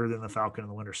bit shorter than the Falcon and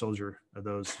the Winter Soldier of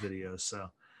those videos. So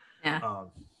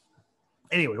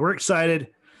anyway, we're excited.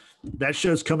 That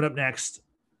show's coming up next,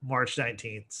 March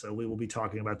 19th. So we will be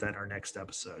talking about that in our next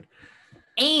episode.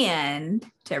 And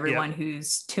to everyone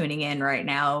who's tuning in right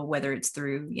now, whether it's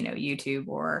through YouTube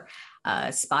or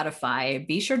Spotify,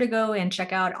 be sure to go and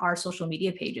check out our social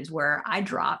media pages where I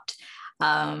dropped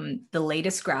the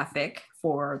latest graphic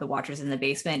for the Watchers in the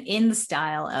Basement in the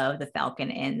style of the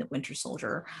Falcon and the Winter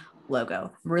Soldier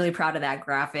logo. I'm really proud of that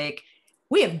graphic.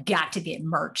 We have got to get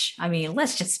merch. I mean,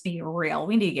 let's just be real.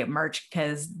 We need to get merch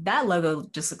because that logo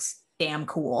just looks damn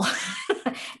cool.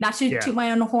 Not to toot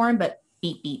my own horn, but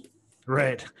beep, beep.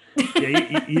 Right.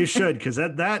 Yeah, you should, because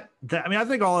that I mean, I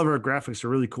think all of our graphics are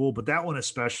really cool, but that one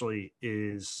especially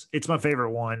it's my favorite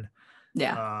one.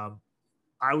 Yeah.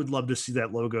 I would love to see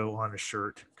that logo on a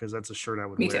shirt, because that's a shirt I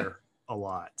would wear a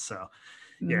lot. So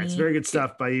yeah, it's very good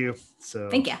stuff by you. So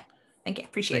thank you.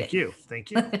 Appreciate it.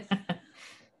 Thank you.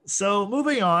 So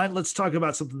moving on, let's talk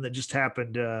about something that just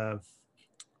happened. I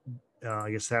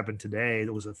guess happened today.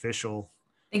 That was official.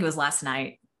 I think it was last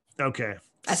night. Okay.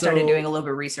 I started doing a little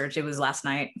bit of research. It was last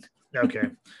night. Okay.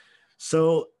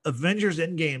 So Avengers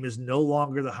Endgame is no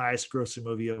longer the highest grossing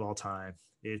movie of all time.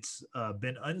 It's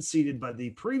been unseated by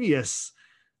the previous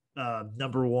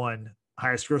number one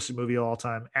highest grossing movie of all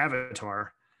time,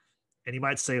 Avatar. And you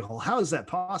might say, well, how is that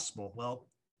possible? Well,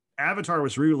 Avatar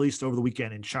was re-released over the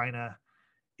weekend in China.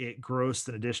 It grossed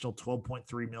an additional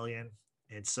 12.3 million.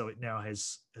 And so it now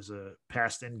has, as a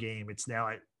past Endgame, it's now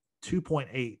at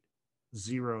 2.802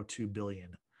 billion.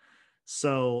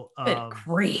 So good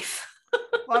grief.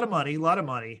 a lot of money.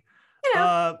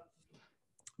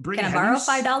 Brittany, can I borrow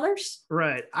 $5?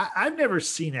 Right. I've never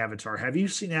seen Avatar. Have you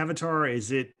seen Avatar?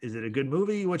 Is it a good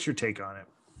movie? What's your take on it?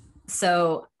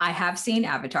 So I have seen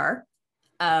Avatar.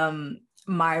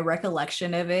 My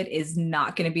recollection of it is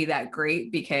not going to be that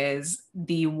great, because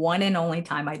the one and only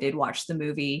time I did watch the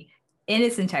movie in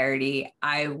its entirety,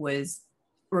 I was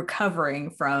recovering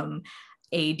from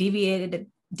a deviated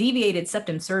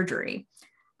septum surgery.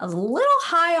 I was a little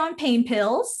high on pain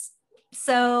pills,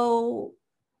 so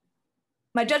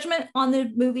my judgment on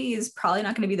the movie is probably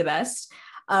not going to be the best.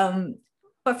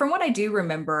 But from what I do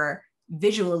remember,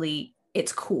 visually,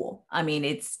 it's cool. I mean,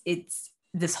 it's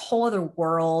this whole other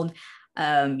world.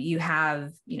 You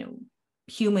have,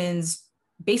 humans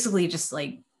basically just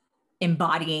like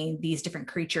embodying these different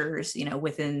creatures,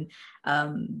 within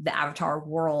the Avatar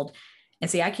world. And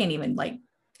see, I can't even like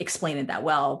explain it that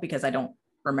well, because I don't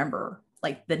remember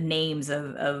like the names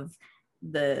of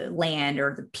the land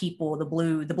or the people, the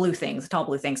blue things, the tall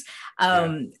blue things.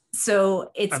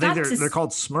 So it's I think they're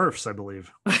called Smurfs, I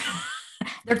believe.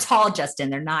 They're tall, Justin.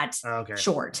 They're not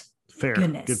short. Fair.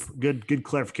 Goodness. Good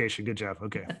clarification. Good job.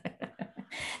 Okay.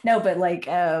 No, but like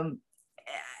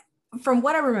from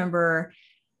what I remember,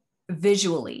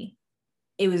 visually,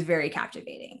 it was very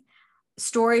captivating.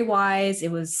 Story-wise,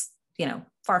 it was,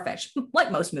 far-fetched,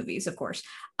 like most movies, of course.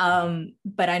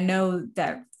 But I know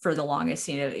that for the longest,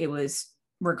 it was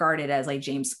regarded as like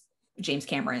James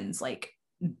Cameron's like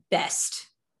best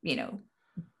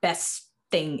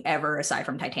thing ever aside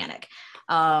from Titanic.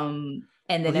 And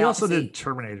then he also did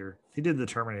Terminator. He did the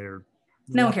Terminator.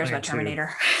 No one cares about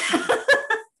Terminator.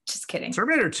 Just kidding.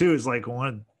 Terminator 2 is like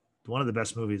one of the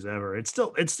best movies ever. It's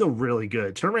still really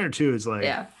good. Terminator 2 is like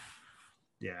yeah.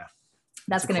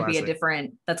 That's going to be a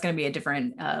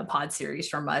different pod series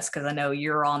from us, because I know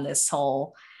you're on this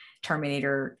whole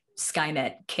Terminator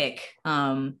Skynet kick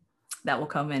that will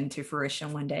come into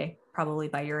fruition one day, probably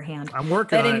by your hand. I'm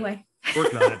working on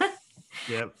it.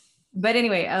 Yep. But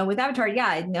anyway, with Avatar,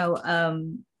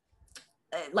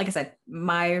 like I said,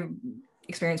 my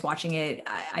experience watching it,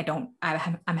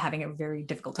 I'm having a very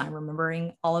difficult time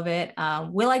remembering all of it.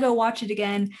 Will I go watch it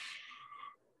again?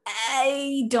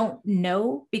 I don't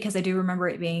know, because I do remember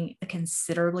it being a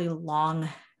considerably long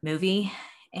movie,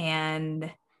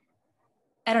 and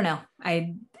I don't know.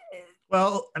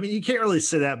 Well, I mean, you can't really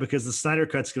say that, because the Snyder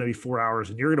Cut's going to be 4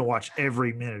 hours and you're going to watch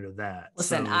every minute of that.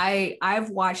 Listen, so. I've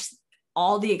watched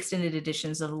all the extended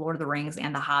editions of Lord of the Rings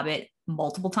and The Hobbit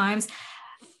multiple times.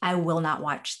 I will not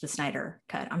watch the Snyder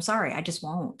Cut. I'm sorry. I just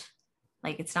won't.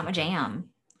 Like, it's not my jam.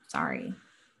 Sorry.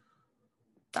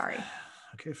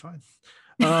 Okay, fine.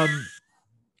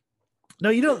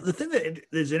 No, the thing that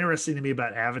is interesting to me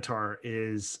about Avatar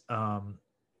is,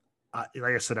 like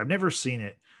I said, I've never seen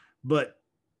it, but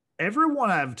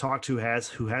everyone I've talked to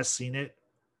who has seen it,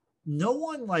 no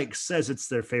one like says it's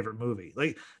their favorite movie.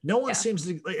 Like, no one seems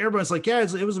to, like, everyone's like, yeah,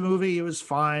 it was a movie, it was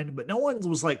fine, but no one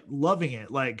was like loving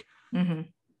it. Like,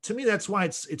 to me, that's why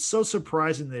it's so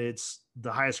surprising that it's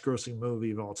the highest grossing movie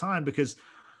of all time, because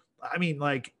I mean,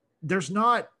 like,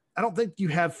 I don't think you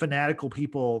have fanatical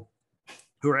people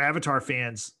who are Avatar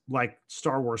fans like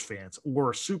Star Wars fans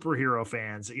or superhero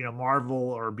fans, Marvel,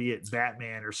 or be it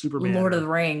Batman or Superman, Lord of the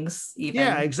Rings, even.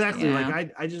 Yeah, exactly. Yeah.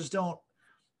 Like I just don't.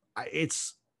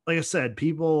 It's like I said,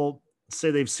 people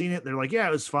say they've seen it. They're like, yeah,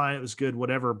 it was fine, it was good,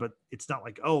 whatever. But it's not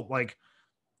like, oh, like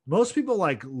most people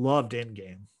like loved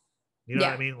Endgame. You know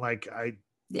what I mean? Like I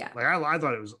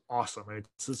thought it was awesome.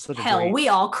 It's such we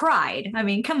all cried. I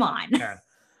mean, come on. Yeah.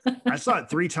 I saw it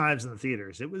 3 times in the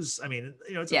theaters. It was, I mean,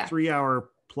 it's a 3-hour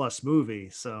plus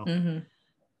movie. So,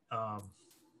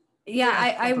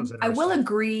 I will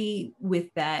agree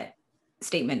with that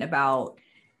statement about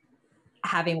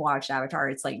having watched Avatar.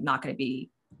 It's like not going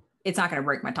to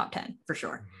break my top 10 for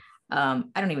sure. I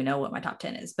don't even know what my top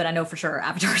 10 is, but I know for sure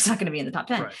Avatar is not going to be in the top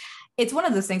 10. Right. It's one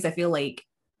of those things I feel like,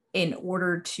 in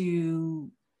order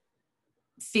to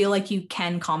feel like you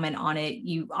can comment on it,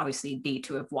 you obviously need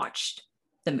to have watched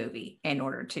the movie in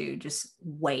order to just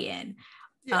weigh in.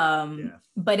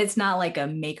 But it's not like a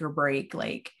make or break,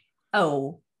 like,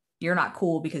 oh, you're not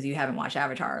cool because you haven't watched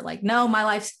Avatar. Like, no, my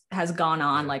life has gone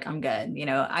on. Like, I'm good.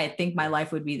 I think my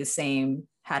life would be the same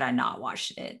had I not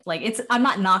watched it. Like, I'm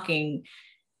not knocking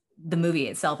the movie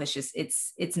itself. It's just,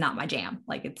 it's not my jam.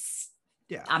 Like,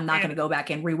 I'm not going to go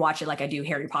back and rewatch it like I do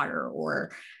Harry Potter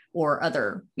or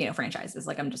other, franchises.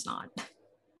 Like, I'm just not.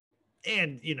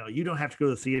 And you don't have to go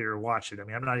to the theater to watch it. I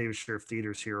mean, I'm not even sure if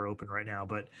theaters here are open right now,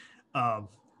 but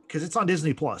because it's on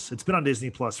Disney Plus. It's been on Disney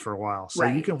Plus for a while, so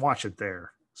you can watch it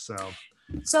there.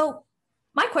 So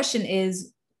my question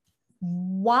is,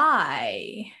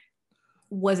 why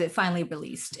was it finally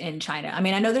released in China? I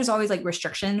mean, I know there's always like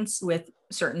restrictions with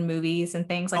certain movies and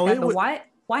things like that, but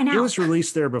why now? It was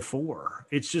released there before.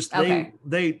 It's just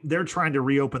they're trying to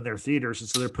reopen their theaters, and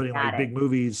so they're putting big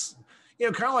movies.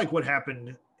 Kind of like what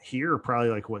happened here probably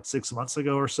like 6 months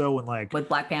ago or so, when like with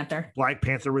Black Panther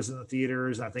was in the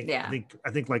theaters. I think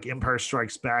like Empire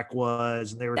Strikes Back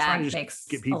was, and they were trying to just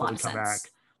get people to come back.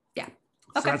 Yeah.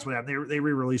 So that's what happened. They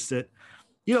re-released it.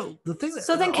 The thing that,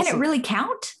 so then can it really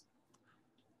count?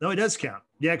 No, it does count.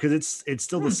 Yeah, because it's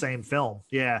still the same film.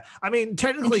 Yeah. I mean,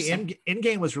 technically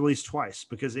Endgame was released twice,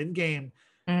 because Endgame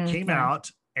came out,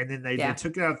 and then they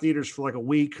took it out of theaters for like a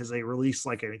week because they released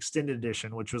like an extended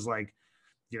edition, which was like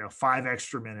 5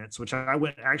 extra minutes, which I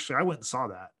went and saw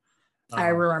that. I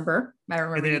remember.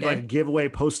 And they had like a giveaway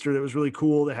poster that was really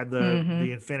cool. They had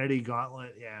the Infinity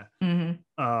Gauntlet.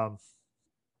 Yeah.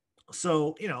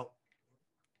 So,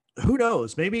 who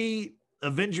knows? Maybe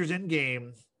Avengers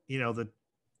Endgame, the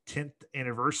 10th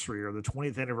anniversary or the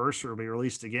 20th anniversary will be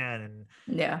released again. And,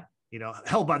 Yeah. you know,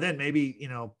 hell, by then, maybe, you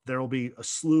know, there will be a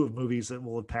slew of movies that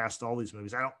will have passed all these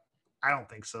movies. I don't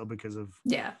think so because of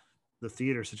the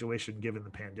theater situation given the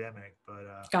pandemic,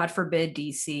 but God forbid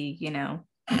DC, you know.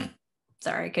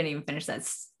 Sorry, I couldn't even finish that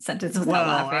sentence without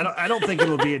laughing. I don't think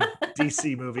it'll be a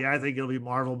DC movie. I think it'll be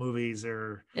Marvel movies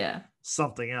or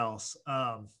something else.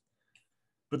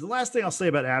 But the last thing I'll say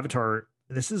about Avatar,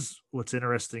 and this is what's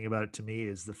interesting about it to me,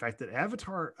 is the fact that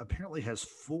Avatar apparently has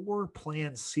 4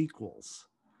 planned sequels.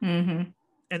 Mm-hmm.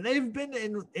 And they've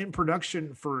been in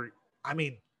production for, I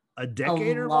mean, a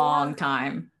decade or long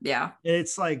time. Yeah. And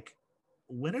it's like,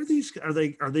 when are these? Are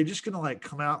they just gonna like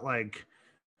come out like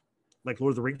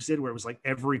Lord of the Rings did, where it was like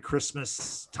every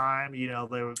Christmas time? You know,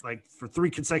 they were like for 3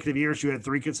 consecutive years, you had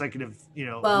 3 consecutive, you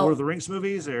know, Lord of the Rings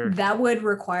movies. Or that would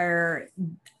require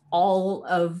all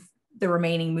of the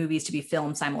remaining movies to be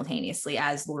filmed simultaneously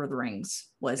as Lord of the Rings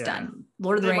was done.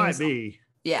 Lord of the Rings might be.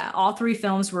 Yeah, all 3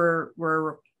 films were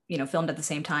you know, filmed at the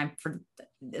same time for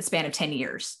a span of 10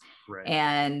 years. Right.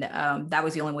 And that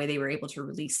was the only way they were able to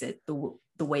release it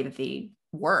the way that they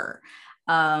were.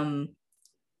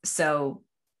 So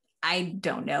I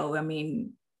don't know. I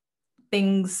mean,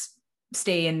 things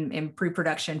stay in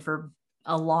pre-production for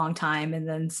a long time, and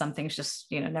then some things just,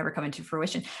 you know, never come into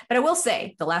fruition. But I will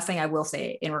say, the last thing I will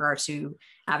say in regards to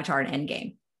Avatar and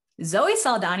Endgame, Zoe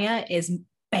Saldana is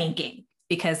banking,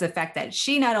 because the fact that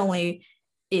she not only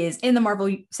is in the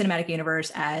Marvel Cinematic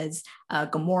Universe as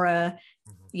Gamora,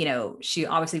 you know, she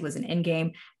obviously was in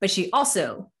Endgame, but she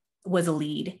also was a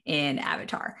lead in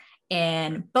Avatar,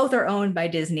 and both are owned by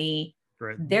Disney.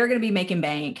 Right. They're going to be making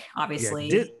bank, obviously.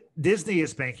 Yeah, Disney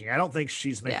is banking. I don't think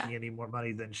she's making any more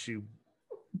money than she.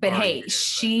 But hey,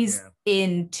 she's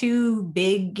in 2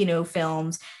 big, you know,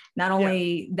 films. Not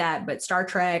only that, but Star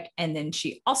Trek. And then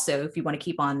she also, if you want to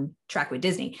keep on track with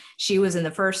Disney, she was in the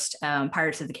first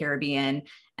Pirates of the Caribbean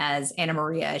as Anna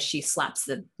Maria. She slaps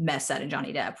the mess out of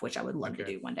Johnny Depp, which I would love to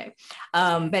do one day.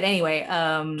 But anyway,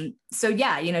 so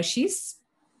yeah, you know, she's,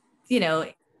 you know,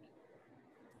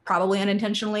 probably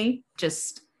unintentionally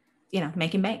just, you know,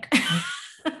 making bank.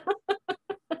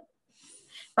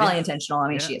 Probably intentional. I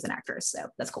mean, she is an actress, so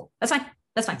that's cool. That's fine.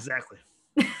 Exactly.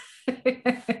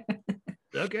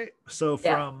 Okay, so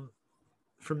from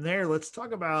there, let's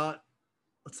talk about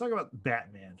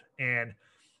Batman. And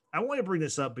I want to bring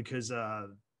this up because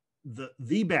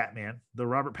the Batman, the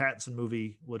Robert Pattinson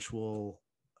movie, which will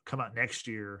come out next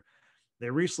year, they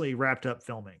recently wrapped up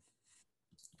filming,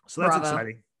 so that's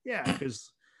exciting. Yeah,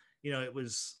 because you know, it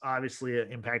was obviously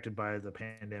impacted by the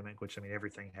pandemic, which I mean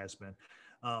everything has been.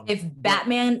 If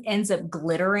Batman ends up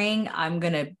glittering, I'm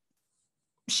gonna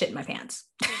shit my pants.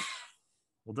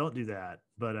 Well, don't do that.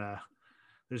 But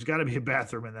there's got to be a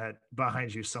bathroom in that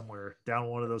behind you somewhere, down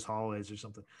one of those hallways or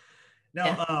something.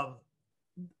 Now,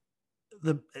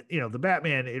 the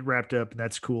Batman, it wrapped up, and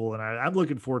that's cool, and I'm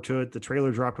looking forward to it. The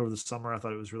trailer dropped over the summer. I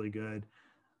thought it was really good.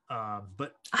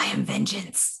 But I am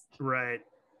vengeance. Right.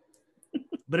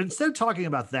 But instead of talking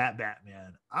about that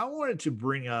Batman, I wanted to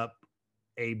bring up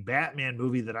a Batman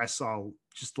movie that I saw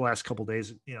just the last couple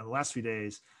days, you know, the last few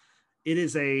days. It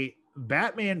is a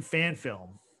Batman fan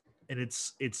film, and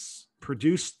it's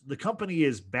produced. The company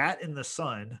is Bat in the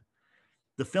Sun.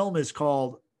 The film is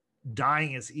called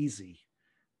Dying is Easy,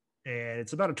 and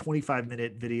it's about a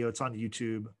 25-minute video. It's on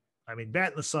YouTube. I mean,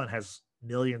 Bat in the Sun has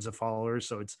millions of followers,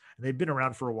 so and they've been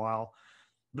around for a while.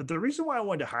 But the reason why I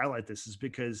wanted to highlight this is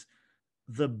because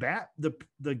the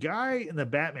guy in the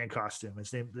Batman costume,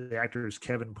 the actor is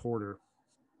Kevin Porter.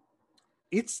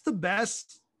 It's the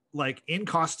best, like, in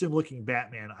costume looking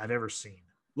Batman I've ever seen.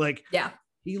 Like,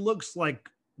 he looks like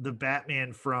the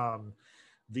Batman from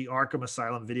the Arkham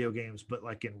Asylum video games, but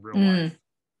like in real life.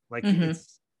 Like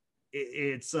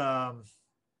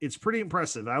it's pretty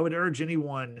impressive. I would urge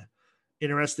anyone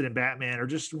interested in Batman or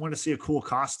just want to see a cool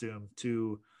costume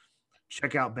to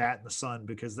check out Bat in the Sun,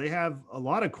 because they have a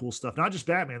lot of cool stuff. Not just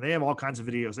Batman. They have all kinds of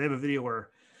videos. They have a video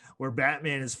where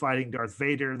Batman is fighting Darth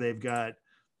Vader. They've got,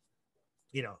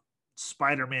 you know,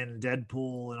 Spider-Man and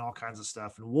Deadpool and all kinds of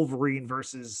stuff, and Wolverine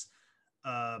versus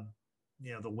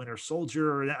you know, the Winter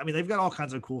Soldier. I mean, they've got all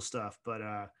kinds of cool stuff. But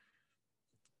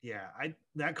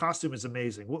that costume is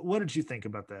amazing. What did you think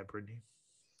about that, Brittany?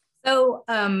 So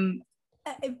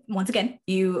once again,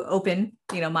 you open,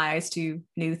 you know, my eyes to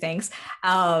new things.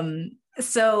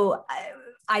 So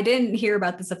I didn't hear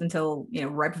about this up until, you know,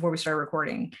 right before we started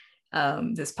recording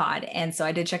this pod. And so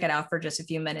I did check it out for just a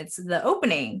few minutes. The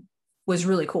opening was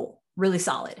really cool, really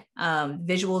solid.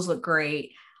 Visuals look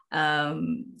great.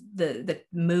 The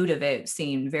mood of it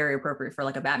seemed very appropriate for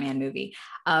like a Batman movie.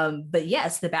 But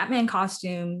yes, the Batman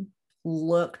costume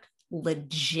looked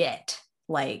legit.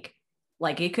 Like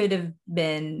it could have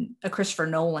been a Christopher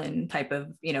Nolan type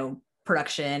of,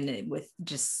 production with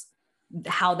just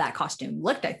how that costume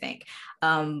looked, I think.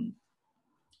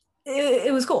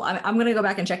 It was cool. I'm going to go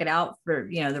back and check it out for,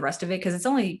 the rest of it. Cause it's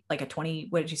only like a 20,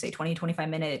 what did you say? 25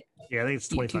 minute. Yeah. I think it's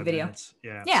 25 video. Minutes.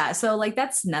 Yeah. Yeah. So like,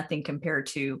 that's nothing compared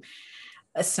to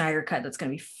a Snyder cut that's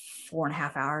going to be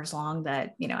 4.5 hours long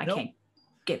that, I can't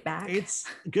get back. It's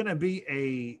going to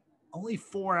be only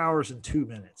 4 hours and 2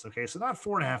 minutes. Okay. So not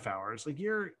 4.5 hours. Like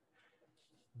you're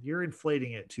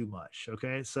inflating it too much.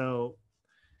 Okay. So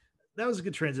that was a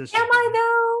good transition. Am I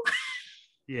though?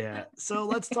 Yeah. So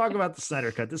let's talk about the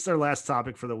Snyder Cut. This is our last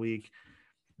topic for the week.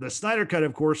 The Snyder Cut,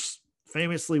 of course,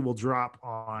 famously will drop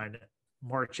on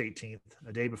March 18th,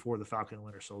 a day before the Falcon and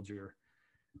Winter Soldier.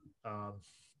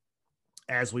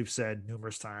 As we've said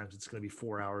numerous times, it's going to be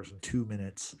 4 hours and 2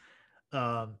 minutes.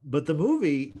 But the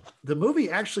movie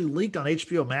actually leaked on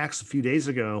HBO Max a few days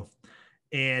ago.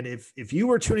 And if you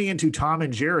were tuning into Tom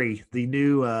and Jerry, the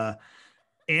new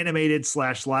animated /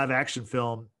 live action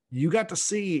film, you got to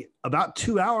see about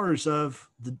 2 hours of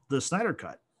the Snyder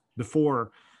Cut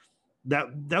before that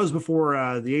was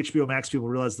before the HBO Max people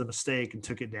realized the mistake and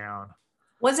took it down.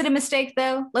 Was it a mistake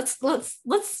though? Let's bring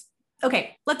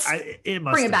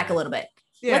it back a little bit.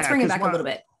 Yeah, let's bring it back a little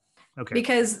bit. Okay.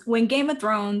 Because when Game of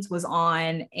Thrones was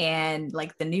on and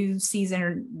like the new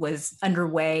season was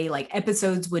underway, like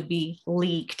episodes would be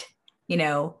leaked,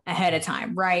 ahead of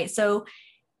time, right? So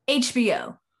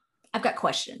HBO, I've got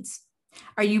questions.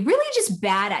 Are you really just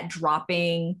bad at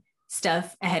dropping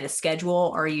stuff ahead of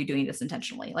schedule, or are you doing this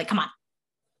intentionally? Like, come on.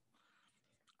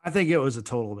 I think it was a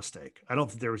total mistake. I don't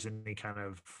think there was any kind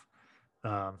of,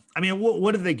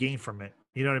 what did they gain from it?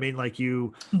 You know what I mean? Like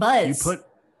buzz. But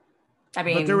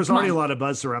there was already a lot of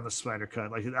buzz around the Snyder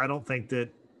Cut. Like, I don't think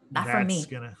that's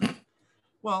gonna.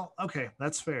 Well, okay,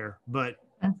 that's fair. But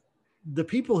the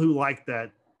people who like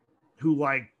that, who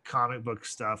like comic book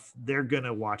stuff, they're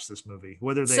gonna watch this movie,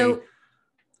 whether they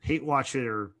hate watch it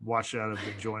or watch it out of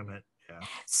enjoyment. Yeah.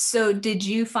 So, did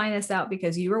you find this out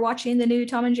because you were watching the new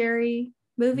Tom and Jerry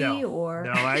movie, or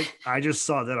no? I just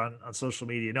saw that on social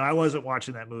media. No, I wasn't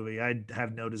watching that movie. I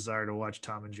have no desire to watch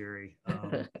Tom and Jerry.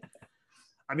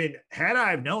 Had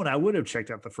I have known, I would have checked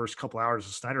out the first couple hours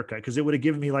of Snyder Cut because it would have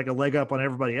given me like a leg up on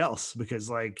everybody else. Because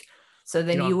so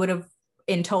then you would have,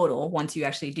 in total, once you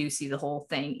actually do see the whole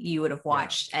thing, you would have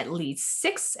watched at least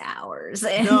 6 hours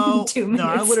and 2 minutes. No,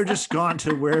 I would have just gone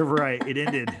to wherever it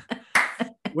ended.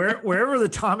 Wherever the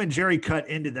Tom and Jerry cut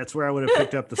ended, that's where I would have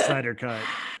picked up the Snyder Cut.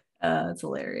 That's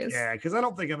hilarious. Yeah, because I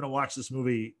don't think I'm going to watch this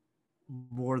movie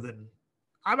more than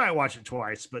I might watch it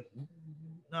twice, but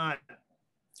not.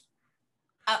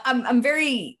 I'm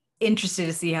very interested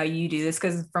to see how you do this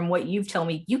because from what you've told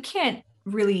me, you can't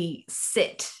really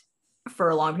sit for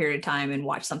a long period of time and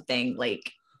watch something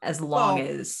like as long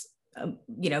as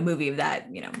movie of that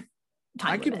time.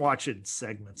 I can watch it in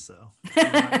segments though.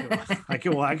 I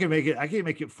can make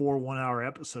it 4 1-hour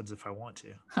episodes if I want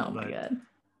to. Oh my god.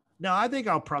 No, I think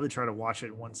I'll probably try to watch it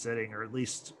in one sitting, or at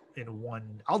least in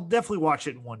one. I'll definitely watch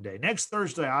it in one day. Next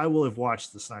Thursday, I will have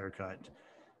watched the Snyder Cut.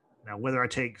 Now, whether I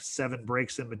take 7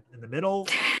 breaks in the middle,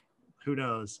 who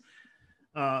knows?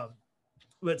 But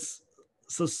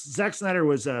so Zack Snyder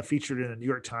was featured in a New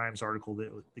York Times article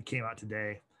that came out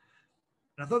today.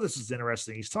 And I thought this was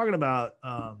interesting. He's talking about,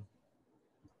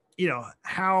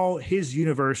 how his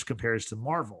universe compares to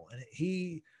Marvel. And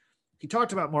he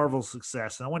talked about Marvel's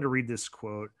success. And I wanted to read this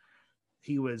quote.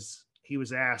 He was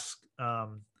asked,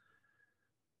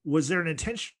 was it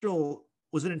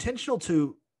intentional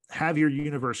to have your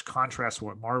universe contrast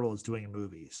what Marvel is doing in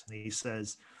movies? And he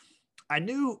says, I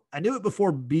knew it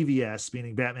before BVS,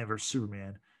 meaning Batman vs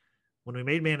Superman. When we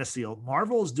made Man of Steel,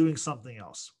 Marvel is doing something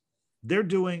else. They're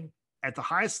doing, at the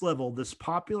highest level, this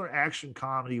popular action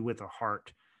comedy with a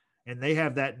heart, and they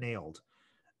have that nailed.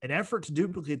 An effort to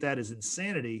duplicate that is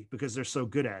insanity because they're so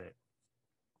good at it.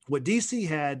 What DC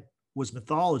had was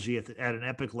mythology at an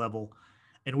epic level,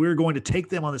 and we were going to take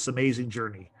them on this amazing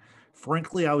journey.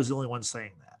 Frankly, I was the only one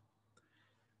saying that.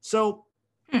 So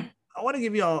I want to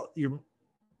give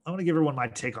everyone my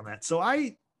take on that. So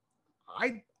I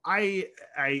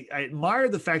admire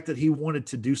the fact that he wanted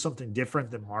to do something different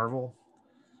than Marvel,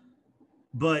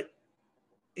 but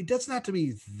it doesn't have to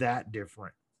be that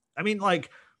different. I mean, like,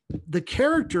 the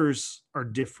characters are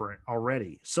different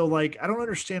already. So like, I don't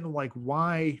understand like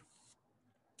why.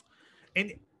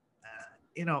 And,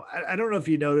 I don't know if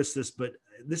you noticed this, but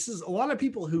this is a lot of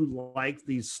people who like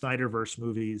these Snyderverse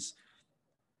movies.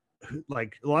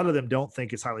 Like, a lot of them don't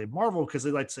think it's highly of Marvel because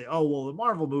they like to say, oh, well, the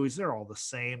Marvel movies, they're all the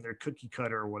same. They're cookie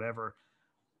cutter or whatever.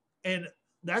 And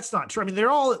that's not true. I mean,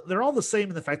 they're all the same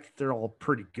in the fact that they're all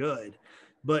pretty good,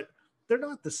 but they're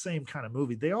not the same kind of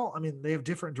movie. I mean, they have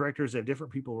different directors, they have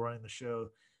different people running the show.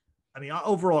 I mean,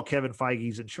 overall, Kevin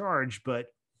Feige's in charge, but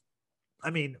I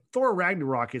mean, Thor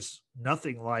Ragnarok is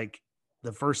nothing like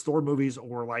the first Thor movies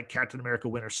or like Captain America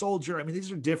Winter Soldier. I mean,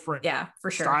 these are different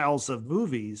for sure. styles of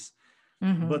movies,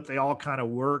 but they all kind of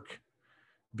work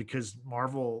because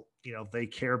Marvel, they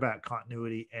care about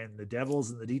continuity and the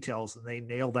devil's in the details, and they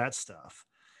nail that stuff.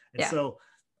 And so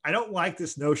I don't like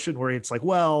this notion where it's like,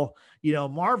 well,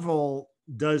 Marvel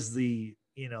does the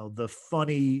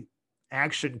funny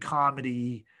action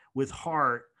comedy with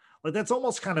heart. Like that's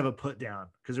almost kind of a put down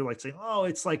because they're like saying, oh,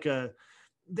 it's like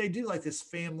they do like this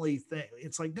family thing.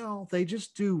 It's like, no, they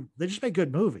just make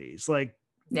good movies. Like,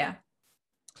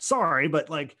 sorry, but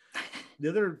like the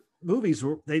other movies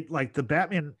were they like the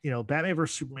Batman, Batman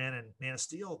versus Superman and Man of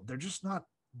Steel, they're just not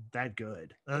that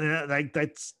good. I mean, like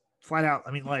that's flat out.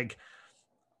 I mean, like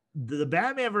the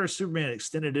Batman versus Superman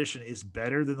extended edition is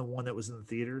better than the one that was in the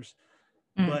theaters,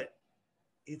 but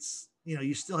it's,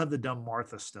 you still have the dumb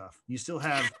Martha stuff. You still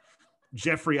have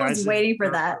Jeffrey I was Eisen, waiting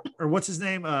for that. Or what's his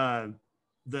name?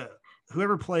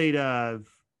 Whoever played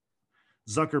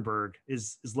Zuckerberg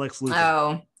is Lex Luthor.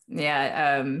 Oh,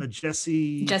 yeah.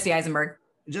 Jesse Eisenberg.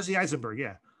 Jesse Eisenberg,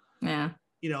 yeah. Yeah.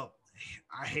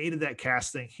 I hated that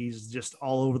casting. He's just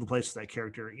all over the place with that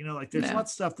character. Like there's a lot of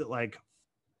stuff that like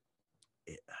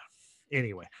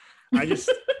anyway.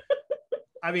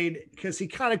 I mean, because he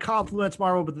kind of compliments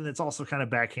Marvel, but then it's also kind of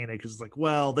backhanded because it's like,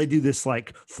 well, they do this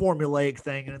like formulaic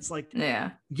thing, and it's like,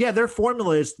 their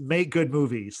formula is make good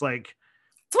movies. Like,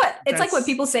 it's like what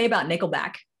people say about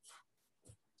Nickelback.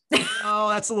 Oh,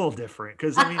 that's a little different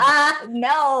because I mean,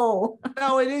 no,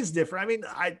 it is different. I mean,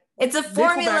 it's a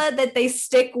formula that they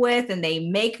stick with and they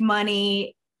make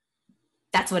money.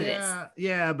 That's what it is.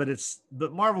 Yeah, but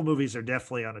Marvel movies are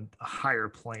definitely on a higher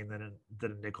plane than a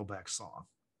Nickelback song.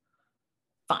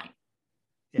 Fine.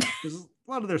 Yeah, because a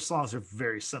lot of their songs are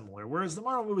very similar, whereas the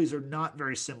Marvel movies are not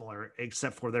very similar,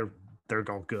 except for they're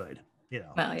all good.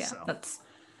 Well, yeah, so. That's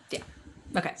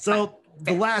okay. So fine.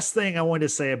 The last thing I wanted to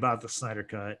say about the Snyder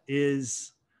Cut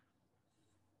is,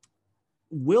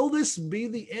 will this be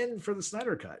the end for the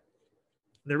Snyder Cut?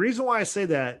 The reason why I say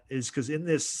that is because in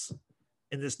this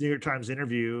New York Times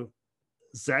interview,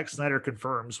 Zack Snyder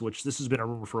confirms, which this has been a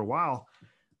rumor for a while,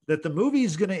 that the movie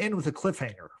is going to end with a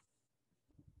cliffhanger.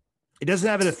 It doesn't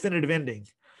have a definitive ending.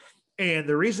 And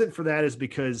the reason for that is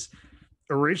because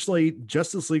originally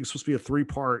Justice League was supposed to be a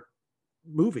 3-part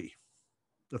movie,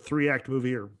 a 3-act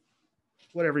movie, or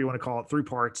whatever you want to call it, 3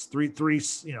 parts, three, a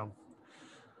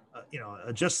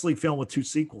Justice League film with 2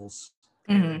 sequels.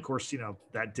 And of course,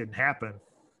 that didn't happen.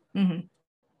 And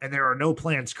there are no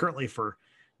plans currently for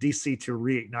DC to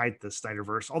reignite the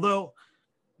Snyderverse, although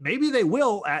maybe they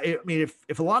will. I mean,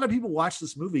 if a lot of people watch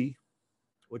this movie,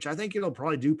 which I think it'll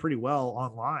probably do pretty well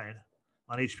online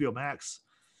on HBO Max,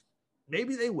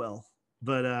 maybe they will.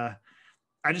 But I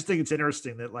just think it's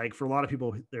interesting that, like, for a lot of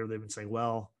people there, they've been saying,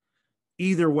 well,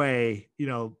 either way,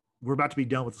 we're about to be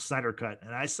done with the Snyder Cut.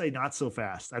 And I say not so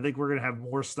fast. I think we're going to have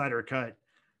more Snyder Cut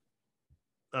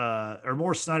or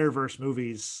more Snyderverse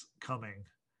movies coming.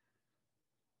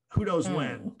 Who knows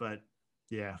when, but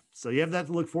yeah. So you have that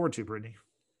to look forward to, Brittany.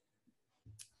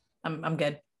 I'm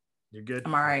good. You're good?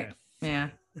 I'm all right. Okay. Yeah.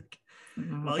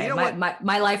 Well, okay.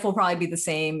 My life will probably be the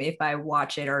same if I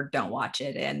watch it or don't watch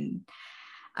it. And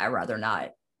I'd rather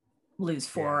not lose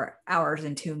 4 hours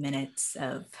and 2 minutes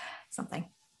of something.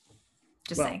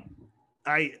 Just saying.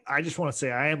 I just want to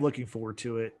say I am looking forward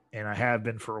to it, and I have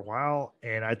been for a while.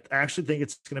 And I actually think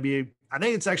it's going to be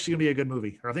actually going to be a good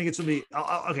movie. Or I think it's going to be,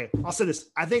 okay, I'll say this.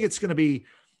 I think it's going to be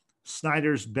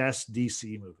Snyder's best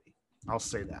DC movie. I'll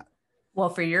say that. Well,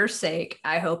 for your sake,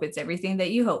 I hope it's everything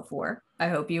that you hope for. I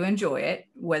hope you enjoy it,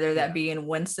 whether that be in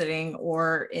one sitting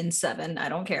or in 7. I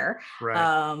don't care.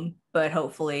 Right. But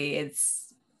hopefully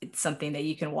it's something that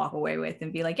you can walk away with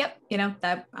and be like, yep,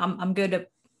 that I'm good.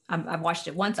 I've watched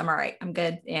it once. I'm all right. I'm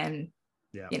good. And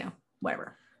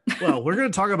whatever. Well, we're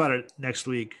going to talk about it next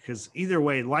week, because either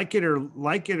way, like it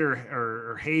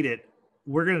or hate it,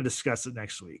 we're going to discuss it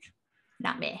next week.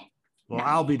 Not me. Well,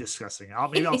 I'll be discussing it.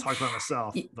 Maybe I'll talk about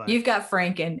myself. But you've got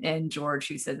Frank and George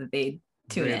who said that they'd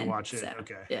tune in. Watch it. So,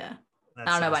 okay. Yeah. I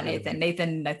don't know about Nathan.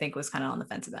 Nathan, I think, was kind of on the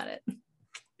fence about it.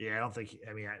 Yeah, I don't think.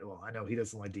 I know he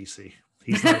doesn't like DC.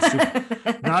 He's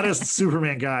not a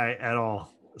Superman guy at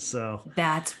all. So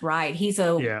that's right. He's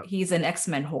an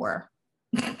X-Men whore.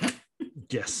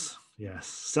 Yes.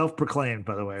 Self-proclaimed,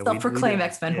 by the way. Self-proclaimed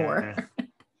X-Men whore.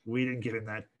 We didn't give him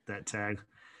that tag.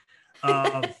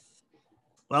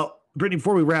 Well, Brittany,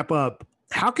 before we wrap up,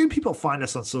 how can people find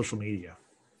us on social media?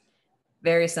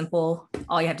 Very simple.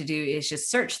 All you have to do is just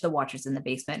search The Watchers in the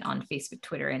Basement on Facebook,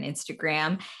 Twitter, and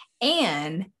Instagram,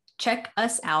 and check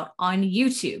us out on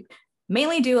YouTube.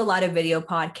 Mainly do a lot of video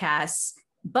podcasts,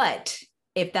 but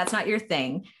if that's not your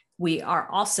thing, we are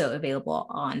also available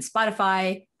on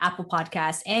Spotify, Apple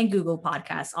Podcasts, and Google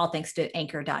Podcasts, all thanks to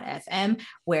anchor.fm,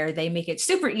 where they make it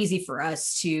super easy for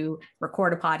us to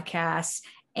record a podcast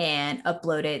and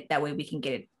upload it. That way we can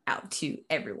get it out to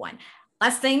everyone.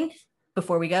 Last thing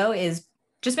before we go is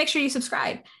just make sure you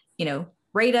subscribe,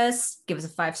 rate us, give us a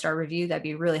 5-star review. That'd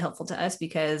be really helpful to us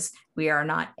because we are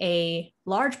not a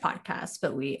large podcast,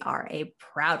 but we are a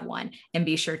proud one. And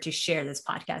be sure to share this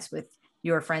podcast with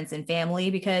your friends and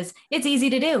family because it's easy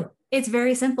to do. It's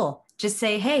very simple. Just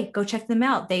say, hey, go check them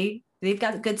out. They've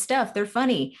got good stuff. They're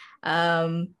funny.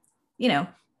 We're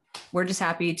just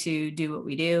happy to do what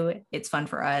we do. It's fun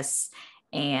for us.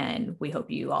 And we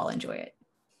hope you all enjoy it.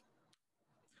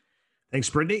 Thanks,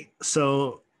 Brittany.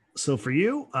 So for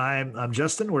you, I'm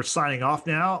Justin. We're signing off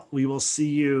now. We will see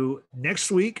you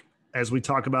next week as we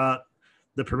talk about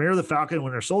the premiere of The Falcon and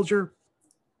Winter Soldier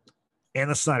and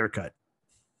the Snyder Cut.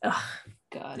 Oh,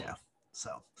 God. Yeah.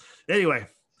 So anyway,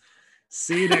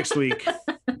 see you next week.